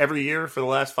this every year for the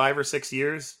last 5 or 6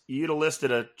 years, you'd have listed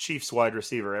a Chiefs wide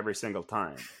receiver every single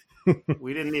time.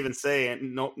 We didn't even say it.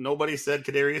 Nobody said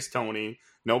Kadarius Toney.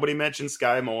 Nobody mentioned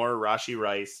Sky Moore, Rashee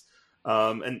Rice.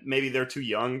 And maybe they're too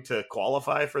young to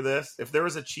qualify for this. If there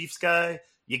was a Chiefs guy,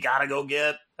 you got to go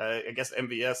get, I guess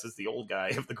MVS is the old guy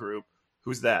of the group.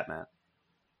 Who's that, Matt?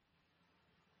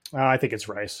 I think it's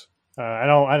Rice.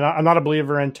 I'm not a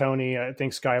believer in Toney. I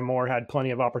think Sky Moore had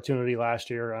plenty of opportunity last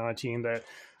year on a team that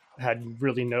had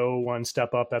really no one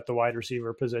step up at the wide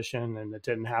receiver position, and it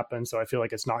didn't happen. So I feel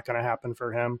like it's not going to happen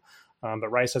for him. But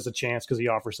Rice has a chance because he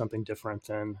offers something different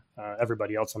than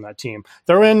everybody else on that team.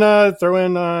 Throw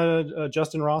in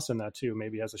Justin Ross in that too.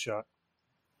 Maybe he has a shot.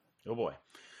 Oh boy,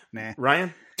 nah.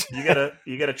 Ryan, you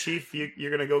got a Chief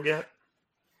you're gonna go get?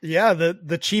 Yeah,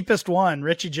 the cheapest one,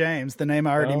 Richie James, the name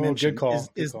I already mentioned,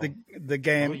 is the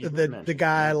game the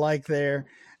guy I like there.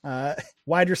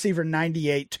 Wide receiver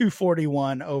 98,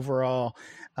 241 overall.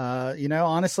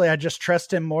 Honestly, I just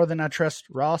trust him more than I trust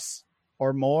Ross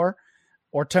or Moore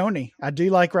or Toney. I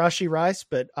do like Rashee Rice,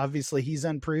 but obviously he's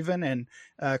unproven and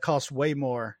costs way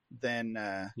more than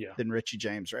Richie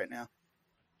James right now.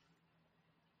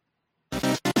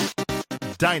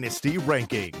 Dynasty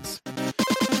rankings.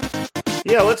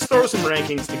 Yeah, let's throw some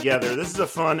rankings together. This is a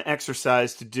fun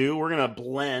exercise to do. We're going to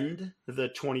blend the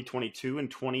 2022 and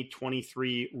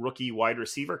 2023 rookie wide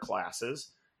receiver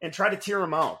classes and try to tier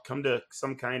them out, come to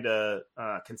some kind of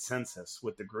consensus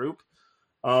with the group.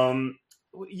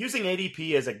 Using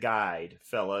ADP as a guide,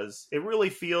 fellas, it really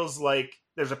feels like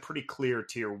there's a pretty clear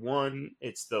tier one.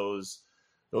 It's those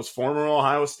former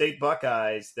Ohio State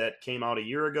Buckeyes that came out a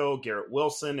year ago, Garrett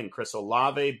Wilson and Chris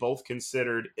Olave, both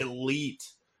considered elite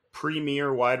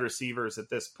premier wide receivers at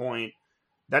this point.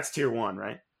 That's tier one,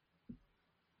 right?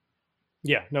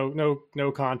 Yeah, no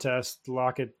contest.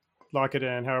 Lock it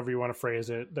in, however you want to phrase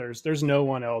it. There's no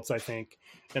one else, I think,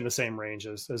 in the same range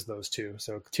as those two.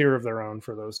 So tier of their own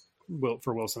for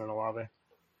Wilson and Olave.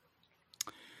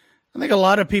 I think a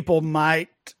lot of people might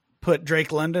put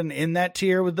Drake London in that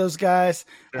tier with those guys.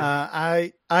 Sure.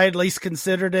 I at least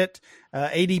considered it.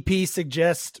 ADP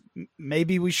suggests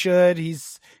maybe we should.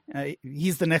 He's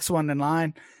the next one in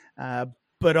line.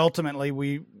 But ultimately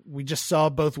we just saw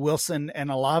both Wilson and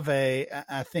Olave,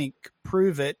 I think,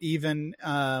 prove it even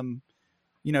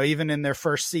in their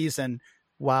first season,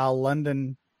 while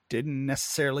London didn't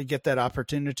necessarily get that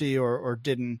opportunity or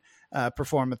didn't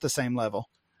perform at the same level.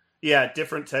 Yeah,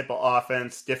 different type of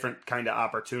offense, different kind of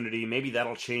opportunity. Maybe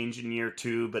that'll change in year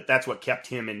two, but that's what kept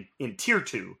him in tier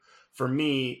two. For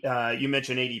me, you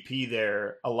mentioned ADP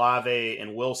there. Olave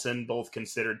and Wilson both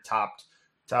considered top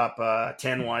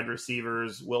 10 wide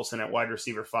receivers. Wilson at wide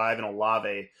receiver 5 and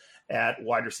Olave at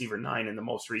wide receiver 9 in the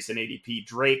most recent ADP.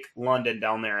 Drake London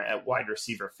down there at wide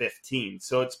receiver 15.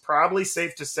 So it's probably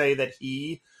safe to say that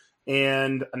he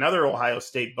and another Ohio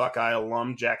State Buckeye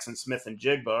alum, Jackson Smith and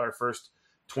Jigba, our first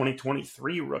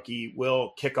 2023 rookie,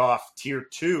 will kick off tier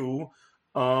 2.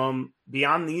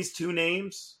 Beyond these two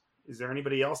names, is there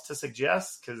anybody else to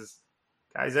suggest? Because,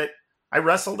 guys, I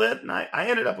wrestled it, and I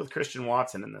ended up with Christian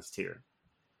Watson in this tier.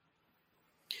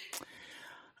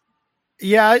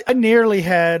 Yeah, I nearly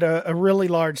had a really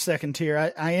large second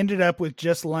tier. I ended up with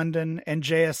just London and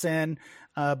JSN,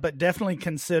 but definitely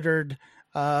considered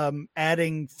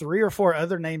adding 3 or 4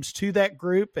 other names to that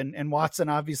group, and Watson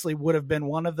obviously would have been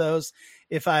one of those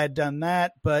if I had done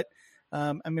that. But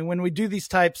when we do these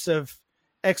types of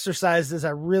exercises,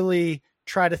 I really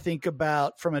try to think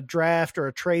about from a draft or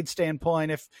a trade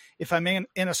standpoint. If I'm in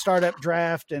a startup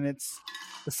draft and it's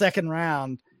the second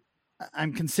round,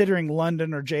 I'm considering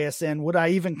London or JSN. Would I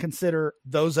even consider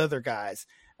those other guys?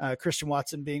 Christian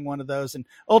Watson being one of those. And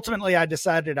ultimately I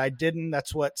decided I didn't.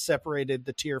 That's what separated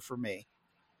the tier for me.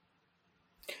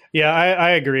 Yeah,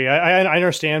 I agree. I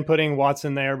understand putting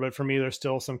Watson there, but for me, there's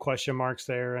still some question marks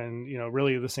there. And,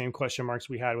 really the same question marks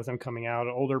we had with him coming out.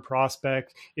 An older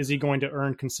prospect. Is he going to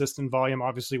earn consistent volume?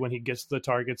 Obviously, when he gets the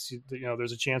targets,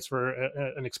 there's a chance for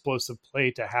an explosive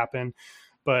play to happen.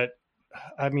 But,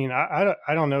 I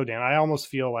don't know, Dan. I almost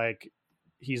feel like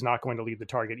he's not going to lead the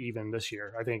target even this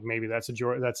year. I think maybe that's a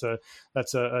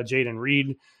Jaden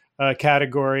Reed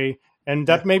category, and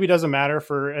that maybe doesn't matter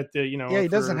he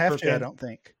doesn't have to. I don't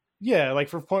think. Yeah, like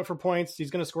for points,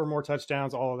 he's going to score more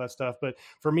touchdowns, all of that stuff. But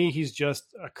for me, he's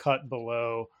just a cut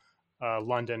below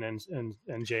London and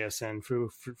JSN,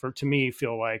 for to me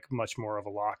feel like much more of a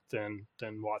lock than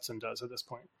Watson does at this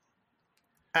point.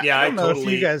 Yeah, I don't know if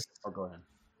you guys. Oh, go ahead.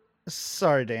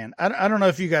 Sorry, Dan. I don't know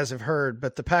if you guys have heard,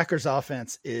 but the Packers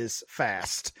offense is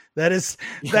fast. That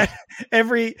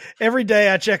every day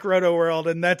I check Roto World,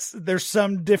 and there's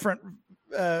some different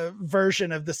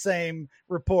version of the same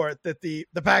report that the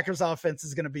Packers offense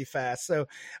is going to be fast. So,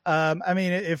 I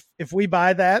mean, if we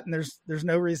buy that, and there's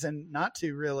no reason not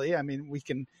to, really. I mean, we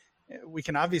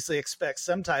can obviously expect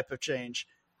some type of change.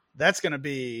 That's going to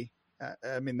be,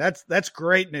 that's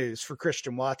great news for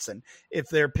Christian Watson. If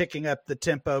they're picking up the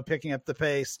tempo, picking up the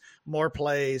pace, more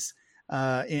plays,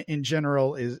 in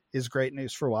general is great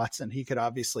news for Watson. He could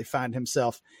obviously find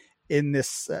himself in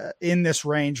this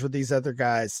range with these other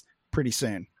guys pretty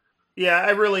soon. Yeah,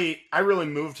 I really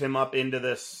moved him up into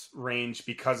this range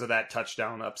because of that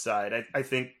touchdown upside. I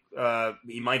think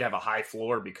he might have a high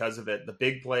floor because of it. The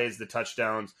big plays, the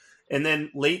touchdowns. And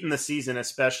then late in the season,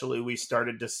 especially, we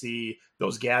started to see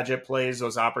those gadget plays,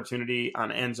 those opportunity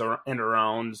on end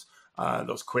arounds,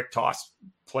 those quick toss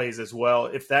plays as well.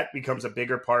 If that becomes a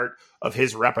bigger part of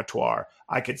his repertoire,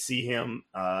 I could see him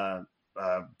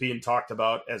being talked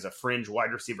about as a fringe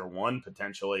wide receiver 1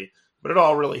 potentially. But it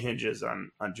all really hinges on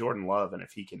Jordan Love and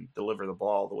if he can deliver the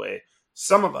ball the way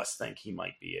some of us think he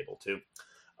might be able to.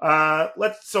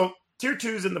 So tier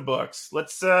 2's in the books.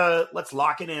 Let's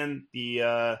lock it in.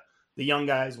 The young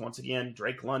guys once again: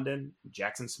 Drake London,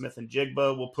 Jackson Smith, and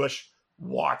Jigba. Will push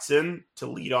Watson to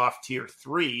lead off tier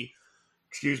 3.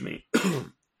 Excuse me.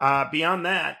 Beyond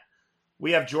that,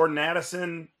 we have Jordan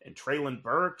Addison and Treylon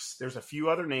Burks. There's a few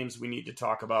other names we need to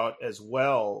talk about as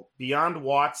well. Beyond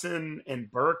Watson and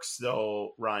Burks,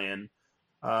 though, Ryan,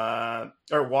 or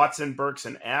Watson, Burks,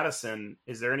 and Addison,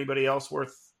 is there anybody else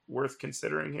worth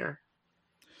considering here?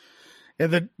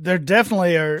 Yeah, there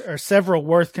definitely are several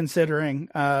worth considering.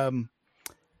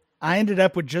 I ended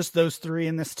up with just those 3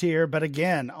 in this tier, but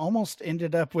again, almost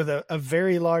ended up with a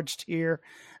very large tier.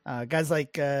 Guys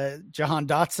like Jahan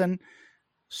Dotson,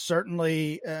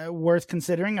 certainly worth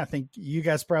considering. I think you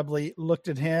guys probably looked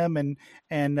at him,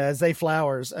 and Zay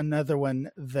Flowers, another one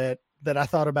that I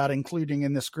thought about including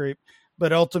in this group,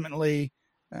 but ultimately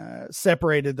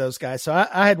separated those guys. So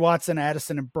I had Watson,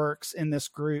 Addison, and Burks in this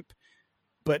group,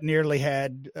 but nearly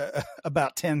had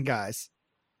about 10 guys.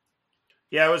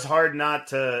 Yeah, it was hard not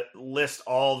to list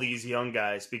all these young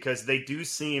guys because they do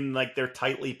seem like they're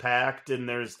tightly packed, and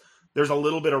there's a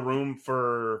little bit of room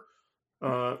for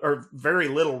or very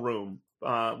little room,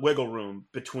 wiggle room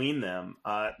between them.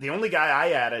 The only guy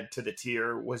I added to the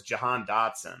tier was Jahan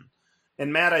Dotson.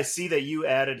 And Matt, I see that you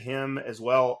added him as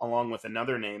well, along with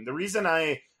another name. The reason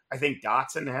I think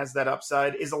Dotson has that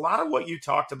upside is a lot of what you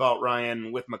talked about,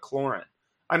 Ryan, with McLaurin.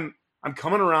 I'm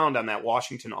coming around on that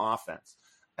Washington offense.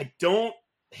 I don't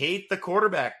hate the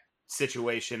quarterback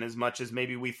situation as much as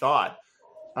maybe we thought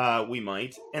we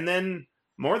might. And then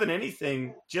more than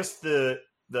anything, just the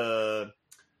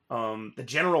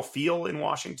general feel in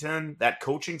Washington, that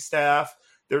coaching staff,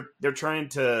 they're trying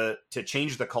to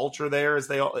change the culture there, as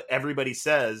everybody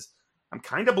says. I'm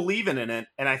kind of believing in it,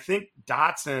 and I think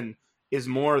Dotson is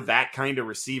more that kind of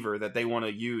receiver that they want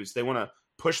to use. They want to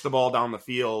push the ball down the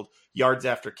field, yards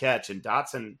after catch, and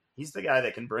Dotson, he's the guy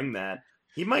that can bring that.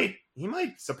 He might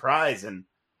surprise, and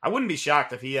I wouldn't be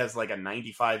shocked if he has like a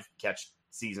 95 catch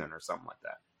season or something like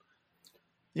that.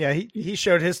 Yeah, he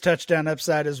showed his touchdown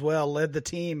upside as well, led the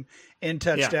team in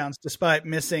touchdowns despite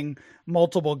missing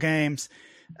multiple games.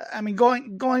 I mean,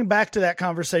 going back to that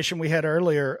conversation we had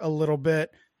earlier a little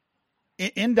bit,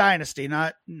 in Dynasty,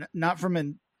 not from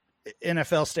an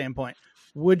NFL standpoint,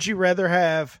 would you rather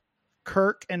have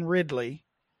Kirk and Ridley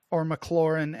or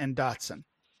McLaurin and Dotson?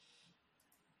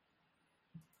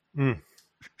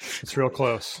 It's real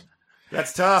close.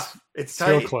 That's tough. It's tight.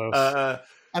 Real close.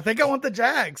 I think I want the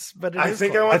Jags, but I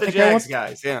think I want the Jags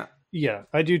guys. Yeah. Yeah,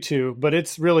 I do too, but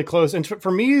it's really close. And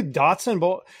for me,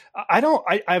 Dotson,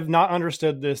 I've not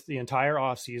understood this the entire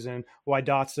offseason, why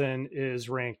Dotson is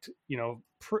ranked,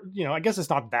 I guess it's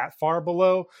not that far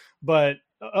below, but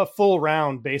a full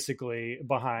round basically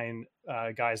behind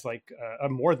guys like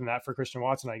more than that for Christian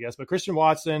Watson, I guess. But Christian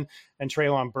Watson and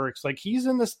Treylon Burks, like he's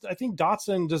in this. I think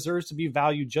Dotson deserves to be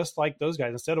valued just like those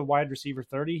guys. Instead of wide receiver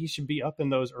 30, he should be up in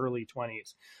those early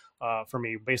 20s. for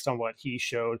me based on what he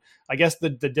showed. I guess the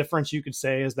difference you could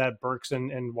say is that Burks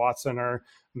and Watson are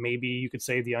maybe you could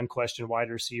say the unquestioned wide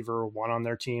receiver one on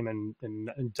their team,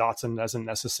 and Dotson isn't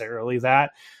necessarily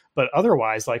that. But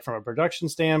otherwise, like from a production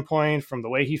standpoint, from the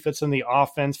way he fits in the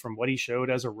offense, from what he showed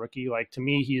as a rookie, like to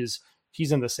me,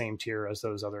 he's in the same tier as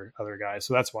those other guys.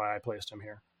 So that's why I placed him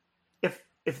here.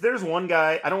 If there's one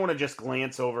guy, I don't want to just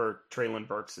glance over Treylon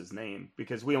Burks' name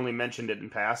because we only mentioned it in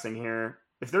passing here.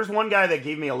 If there's one guy that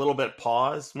gave me a little bit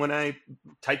pause when I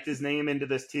typed his name into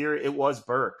this tier, it was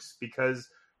Burks, because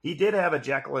he did have a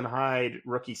Jekyll and Hyde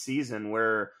rookie season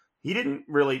where he didn't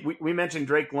really, we mentioned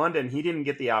Drake London. He didn't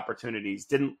get the opportunities,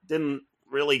 didn't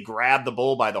really grab the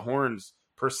bull by the horns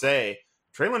per se.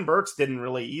 Treylon Burks didn't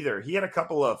really either. He had a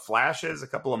couple of flashes, a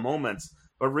couple of moments,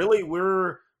 but really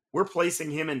we're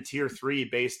placing him in tier 3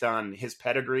 based on his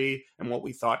pedigree and what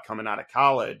we thought coming out of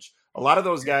college. A lot of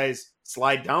those guys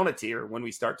slide down a tier when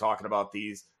we start talking about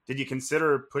these. Did you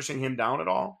consider pushing him down at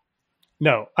all?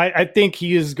 No, I think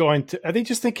he is going to. I think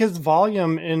his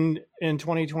volume in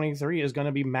 2023 is going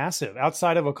to be massive.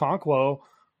 Outside of Okonkwo,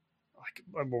 like,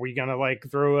 are we going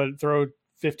to throw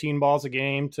 15 balls a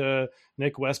game to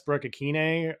Nick Westbrook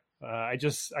Akine? I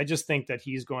just think that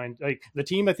he's going. Like, the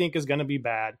team, I think, is going to be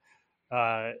bad,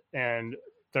 and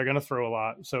they're going to throw a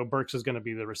lot. So Burks is going to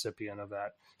be the recipient of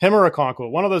that. Him or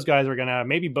Okonkwo, one of those guys are going to have,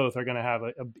 maybe both are going to have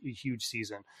a huge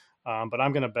season. But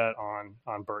I'm going to bet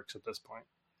on Burks at this point.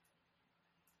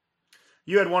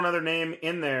 You had one other name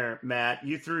in there, Matt.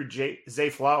 You threw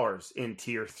Zay Flowers in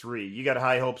tier 3. You got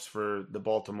high hopes for the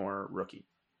Baltimore rookie.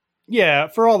 Yeah,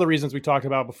 for all the reasons we talked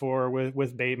about before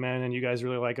with Bateman, and you guys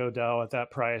really like Odell at that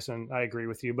price, and I agree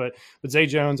with you. But Zay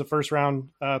Jones, a first round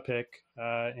pick,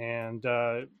 and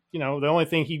the only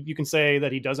thing you can say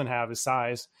that he doesn't have is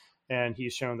size, and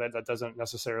he's shown that doesn't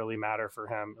necessarily matter for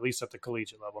him, at least at the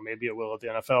collegiate level. Maybe it will at the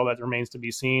NFL. That remains to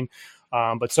be seen.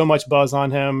 But so much buzz on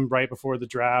him right before the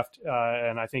draft,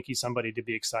 and I think he's somebody to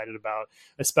be excited about,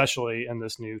 especially in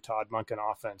this new Todd Monken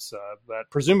offense. But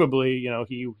presumably,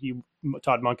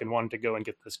 Todd Monken wanted to go and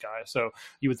get this guy, so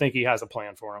you would think he has a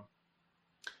plan for him.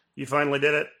 You finally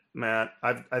did it, Matt.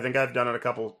 I think I've done it a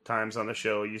couple times on the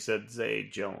show. You said Zay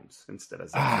Jones instead of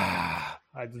Zay.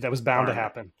 That was bound to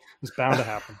happen. It was bound to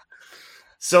happen.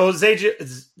 So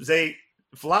Zay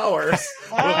Flowers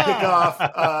will kick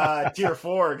off tier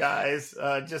 4, guys.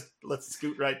 Just let's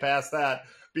scoot right past that.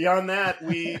 Beyond that,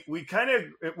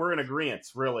 we're in agreement,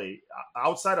 really.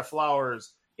 Outside of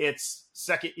Flowers, it's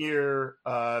second year,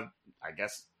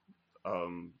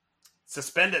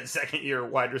 suspended second year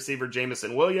wide receiver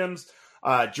Jameson Williams,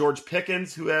 George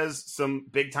Pickens, who has some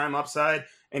big time upside,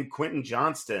 and Quentin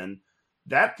Johnston.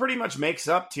 That pretty much makes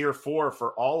up tier 4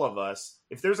 for all of us.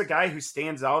 If there's a guy who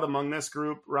stands out among this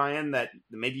group, Ryan, that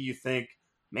maybe you think,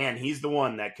 man, he's the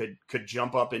one that could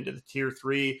jump up into the tier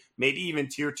 3, maybe even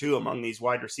tier 2 among these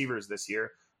wide receivers this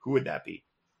year, who would that be?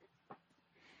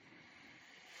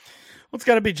 Well, it's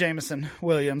got to be Jameson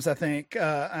Williams, I think.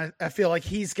 I feel like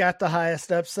he's got the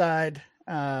highest upside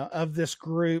of this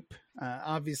group.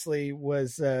 Obviously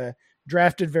was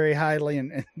drafted very highly,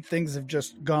 and things have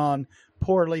just gone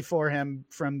poorly for him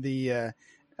from the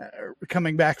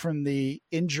coming back from the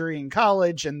injury in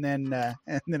college, and then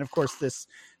of course this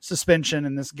suspension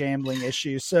and this gambling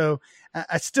issue. So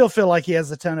I still feel like he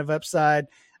has a ton of upside.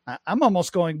 I'm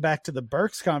almost going back to the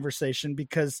Burks conversation,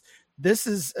 because this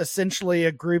is essentially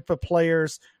a group of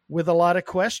players with a lot of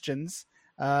questions.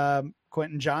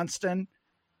 Quentin Johnston,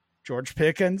 George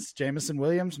Pickens, Jameson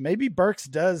Williams. Maybe Burks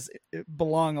does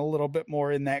belong a little bit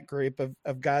more in that group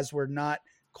of guys we're not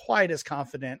quite as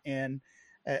confident in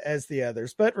as the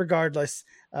others. But regardless,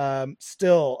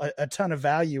 still a ton of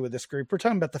value with this group. We're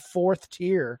talking about the 4th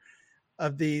tier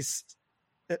of these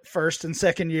first and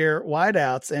second year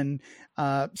wideouts, and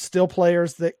still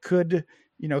players that could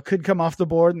come off the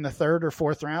board in the 3rd or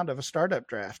 4th round of a startup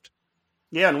draft.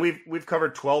 Yeah, and we've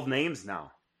covered 12 names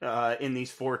now in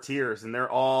these 4 tiers, and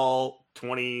they're all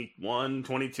 21,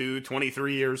 22,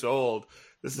 23 years old.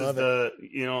 This is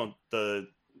the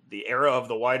era of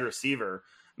the wide receiver.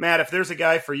 Matt, if there's a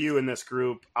guy for you in this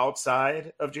group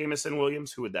outside of Jameson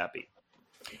Williams, who would that be?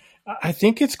 I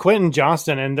think it's Quentin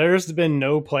Johnston, and there's been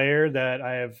no player that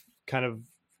I have kind of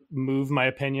moved my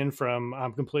opinion from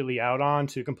I'm completely out on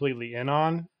to completely in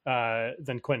on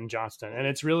than Quentin Johnston. And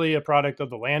it's really a product of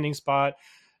the landing spot.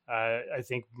 I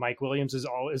think Mike Williams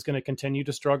is going to continue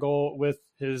to struggle with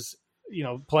his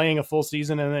playing a full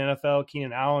season in the NFL.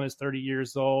 Keenan Allen is 30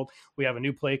 years old. We have a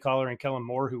new play caller in Kellen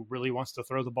Moore who really wants to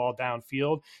throw the ball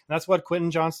downfield. And that's what Quentin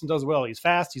Johnston does well. He's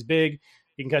fast, he's big,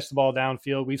 He can catch the ball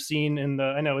downfield. We've seen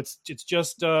I know it's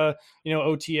just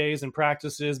OTAs and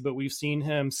practices, but we've seen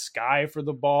him sky for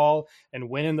the ball and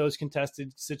win in those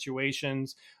contested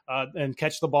situations and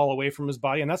catch the ball away from his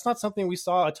body. And that's not something we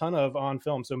saw a ton of on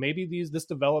film. So maybe this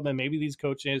development, maybe these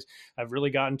coaches have really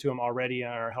gotten to him already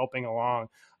and are helping along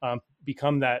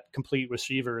become that complete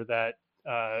receiver that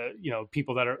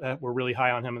people that were really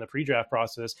high on him in the pre-draft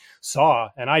process saw,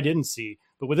 and I didn't see.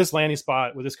 But with this landing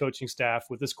spot, with this coaching staff,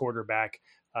 with this quarterback,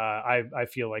 I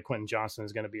feel like Quentin Johnston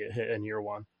is going to be a hit in year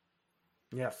one.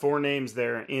 Yeah, 4 names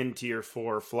there in tier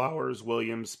 4: Flowers,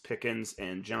 Williams, Pickens,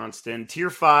 and Johnston. Tier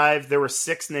 5, there were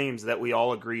 6 names that we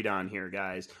all agreed on here,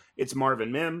 guys. It's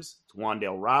Marvin Mims, it's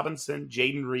Wan'Dale Robinson,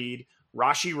 Jaden Reed,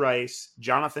 Rashee Rice,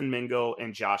 Jonathan Mingo,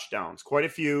 and Josh Downs. Quite a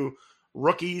few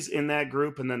rookies in that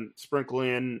group, and then sprinkle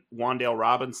in Wan'Dale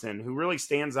Robinson, who really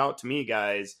stands out to me,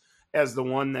 guys, as the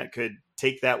one that could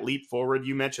take that leap forward.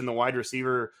 You mentioned the wide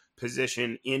receiver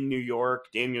position in New York,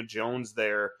 Daniel Jones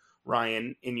there,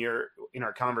 Ryan, in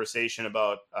our conversation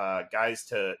about guys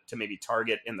to maybe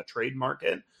target in the trade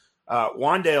market.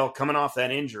 Wan'Dale, coming off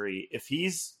that injury, if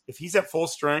he's at full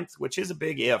strength, which is a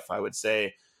big if, I would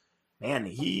say, man,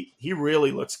 he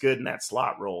really looks good in that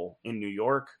slot role in New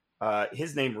York.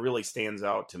 His name really stands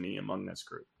out to me among this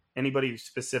group. Anybody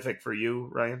specific for you,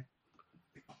 Ryan?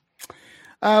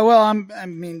 Well,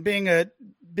 being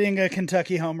a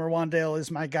Kentucky homer, Wan'Dale is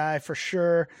my guy for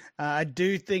sure. I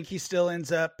do think he still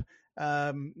ends up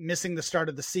missing the start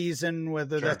of the season,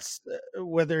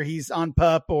 whether he's on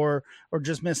PUP or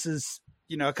just misses,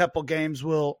 a couple games.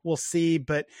 We'll see,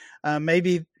 but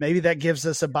maybe that gives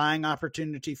us a buying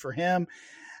opportunity for him.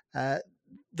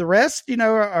 The rest,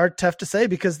 are tough to say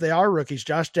because they are rookies.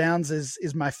 Josh Downs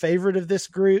is my favorite of this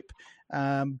group.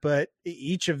 But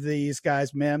each of these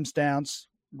guys, Mims, Downs,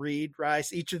 Reed,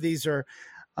 Rice, each of these are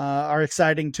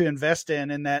exciting to invest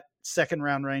in that second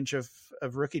round range of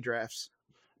rookie drafts.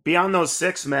 Beyond those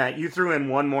 6, Matt, you threw in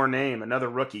one more name, another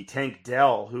rookie, Tank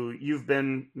Dell, who you've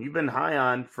been high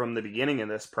on from the beginning of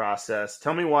this process.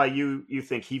 Tell me why you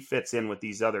think he fits in with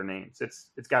these other names.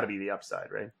 It's got to be the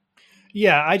upside, right?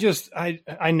 Yeah,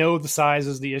 I know the size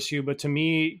is the issue, but to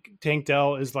me, Tank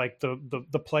Dell is like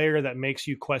the player that makes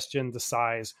you question the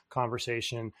size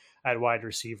conversation at wide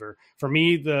receiver. For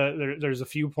me, there's a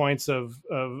few points of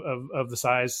the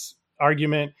size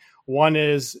argument. One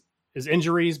is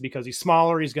injuries, because he's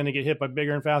smaller. He's going to get hit by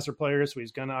bigger and faster players, so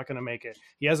he's not going to make it.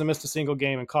 He hasn't missed a single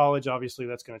game in college. Obviously,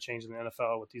 that's going to change in the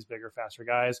NFL with these bigger, faster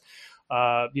guys.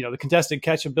 The contested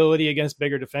catch ability against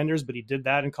bigger defenders, but he did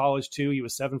that in college too. He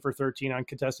was 7 for 13 on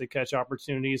contested catch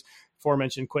opportunities.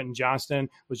 Aforementioned Quentin Johnston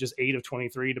was just 8 of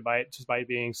 23 despite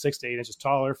being 6 to 8 inches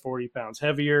taller, 40 pounds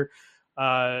heavier.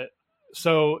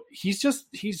 So he's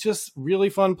just really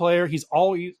fun player. He's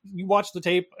always, you watch the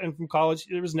tape and from college,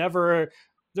 there was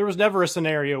never a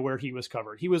scenario where he was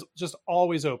covered. He was just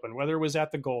always open, whether it was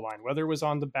at the goal line, whether it was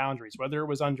on the boundaries, whether it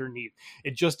was underneath.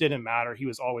 It just didn't matter. He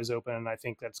was always open, and I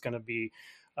think that's going to be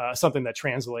something that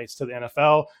translates to the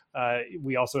NFL.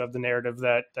 We also have the narrative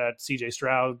that CJ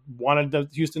Stroud wanted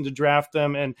Houston to draft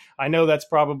them, and I know that's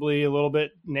probably a little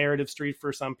bit narrative street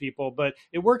for some people, but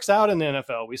it works out in the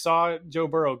NFL. We saw Joe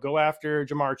Burrow go after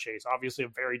Jamar Chase, obviously a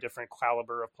very different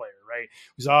caliber of player, right?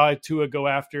 We saw Tua go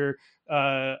after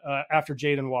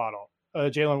Jalen Waddle,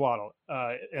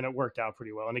 and it worked out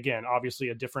pretty well. And again, obviously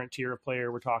a different tier of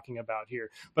player we're talking about here.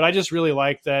 But I just really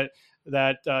like that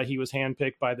he was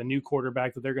handpicked by the new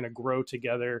quarterback, that they're going to grow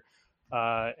together.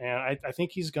 And I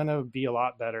think he's going to be a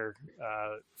lot better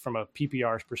from a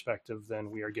PPR perspective than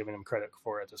we are giving him credit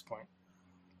for at this point.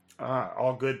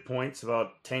 All good points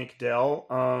about Tank Dell.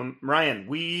 Ryan,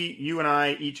 you and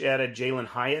I each added Jalen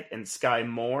Hyatt and Sky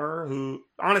Moore, who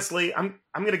honestly, I'm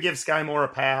going to give Sky Moore a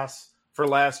pass for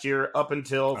last year up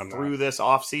until through this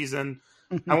offseason.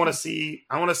 I want to see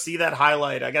that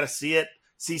highlight. I got to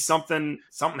see something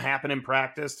happen in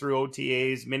practice through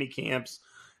OTAs, mini camps,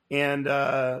 and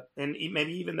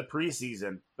maybe even the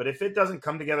preseason. But if it doesn't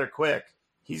come together quick,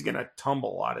 he's going to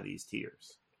tumble out of these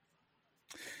tiers.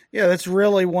 Yeah, that's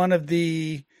really one of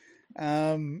the,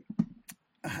 I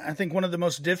think one of the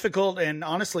most difficult and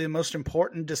honestly the most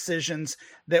important decisions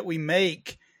that we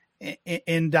make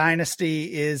in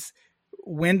Dynasty is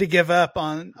when to give up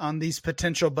on these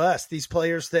potential busts, these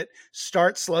players that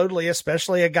start slowly,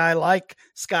 especially a guy like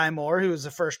Sky Moore, who was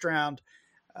a first round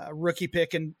rookie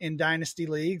pick in Dynasty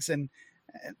leagues and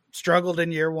struggled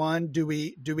in year one. Do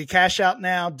we cash out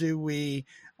now? Do we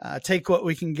take what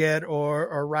we can get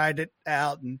or ride it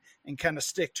out and kind of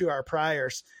stick to our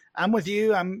priors? I'm with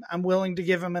you. I'm willing to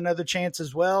give him another chance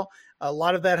as well. A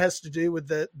lot of that has to do with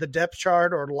the depth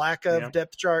chart or lack of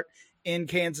depth chart in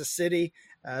Kansas City.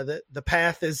 the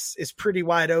path is pretty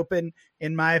wide open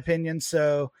in my opinion.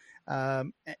 So,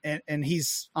 and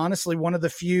he's honestly one of the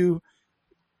few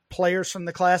players from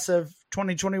the class of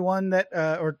 2021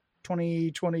 or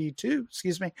 2022,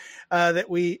 excuse me, that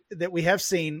we have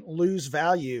seen lose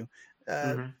value,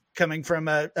 coming from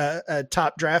a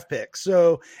top draft pick.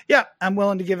 So yeah, I'm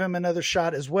willing to give him another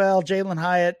shot as well. Jalen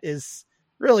Hyatt is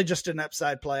really just an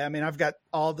upside play. I mean, I've got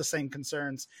all the same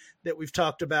concerns that we've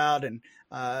talked about, and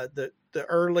the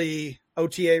early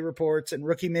OTA reports and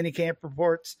rookie minicamp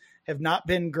reports have not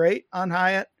been great on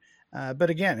Hyatt. But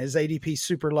again, his ADP is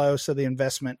super low, so the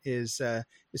investment is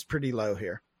pretty low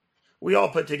here. We all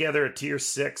put together a tier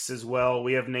 6 as well.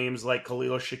 We have names like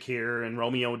Khalil Shakir and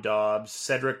Romeo Dobbs,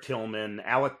 Cedric Tillman,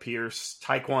 Alec Pierce,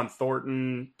 Tyquan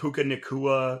Thornton, Puka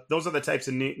Nacua. Those are the types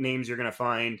of names you're going to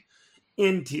find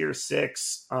in tier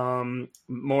 6.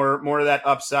 More of that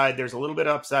upside. There's a little bit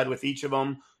of upside with each of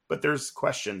them, but there's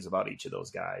questions about each of those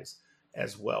guys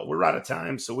as well. We're out of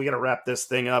time, so we got to wrap this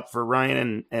thing up. For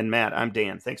Ryan and Matt, I'm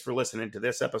Dan. Thanks for listening to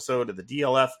this episode of the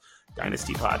DLF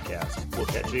Dynasty Podcast. We'll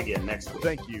catch you again next week.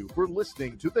 Thank you for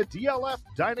listening to the DLF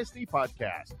Dynasty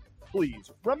Podcast.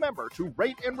 Please remember to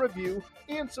rate and review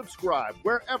and subscribe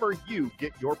wherever you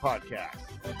get your podcasts.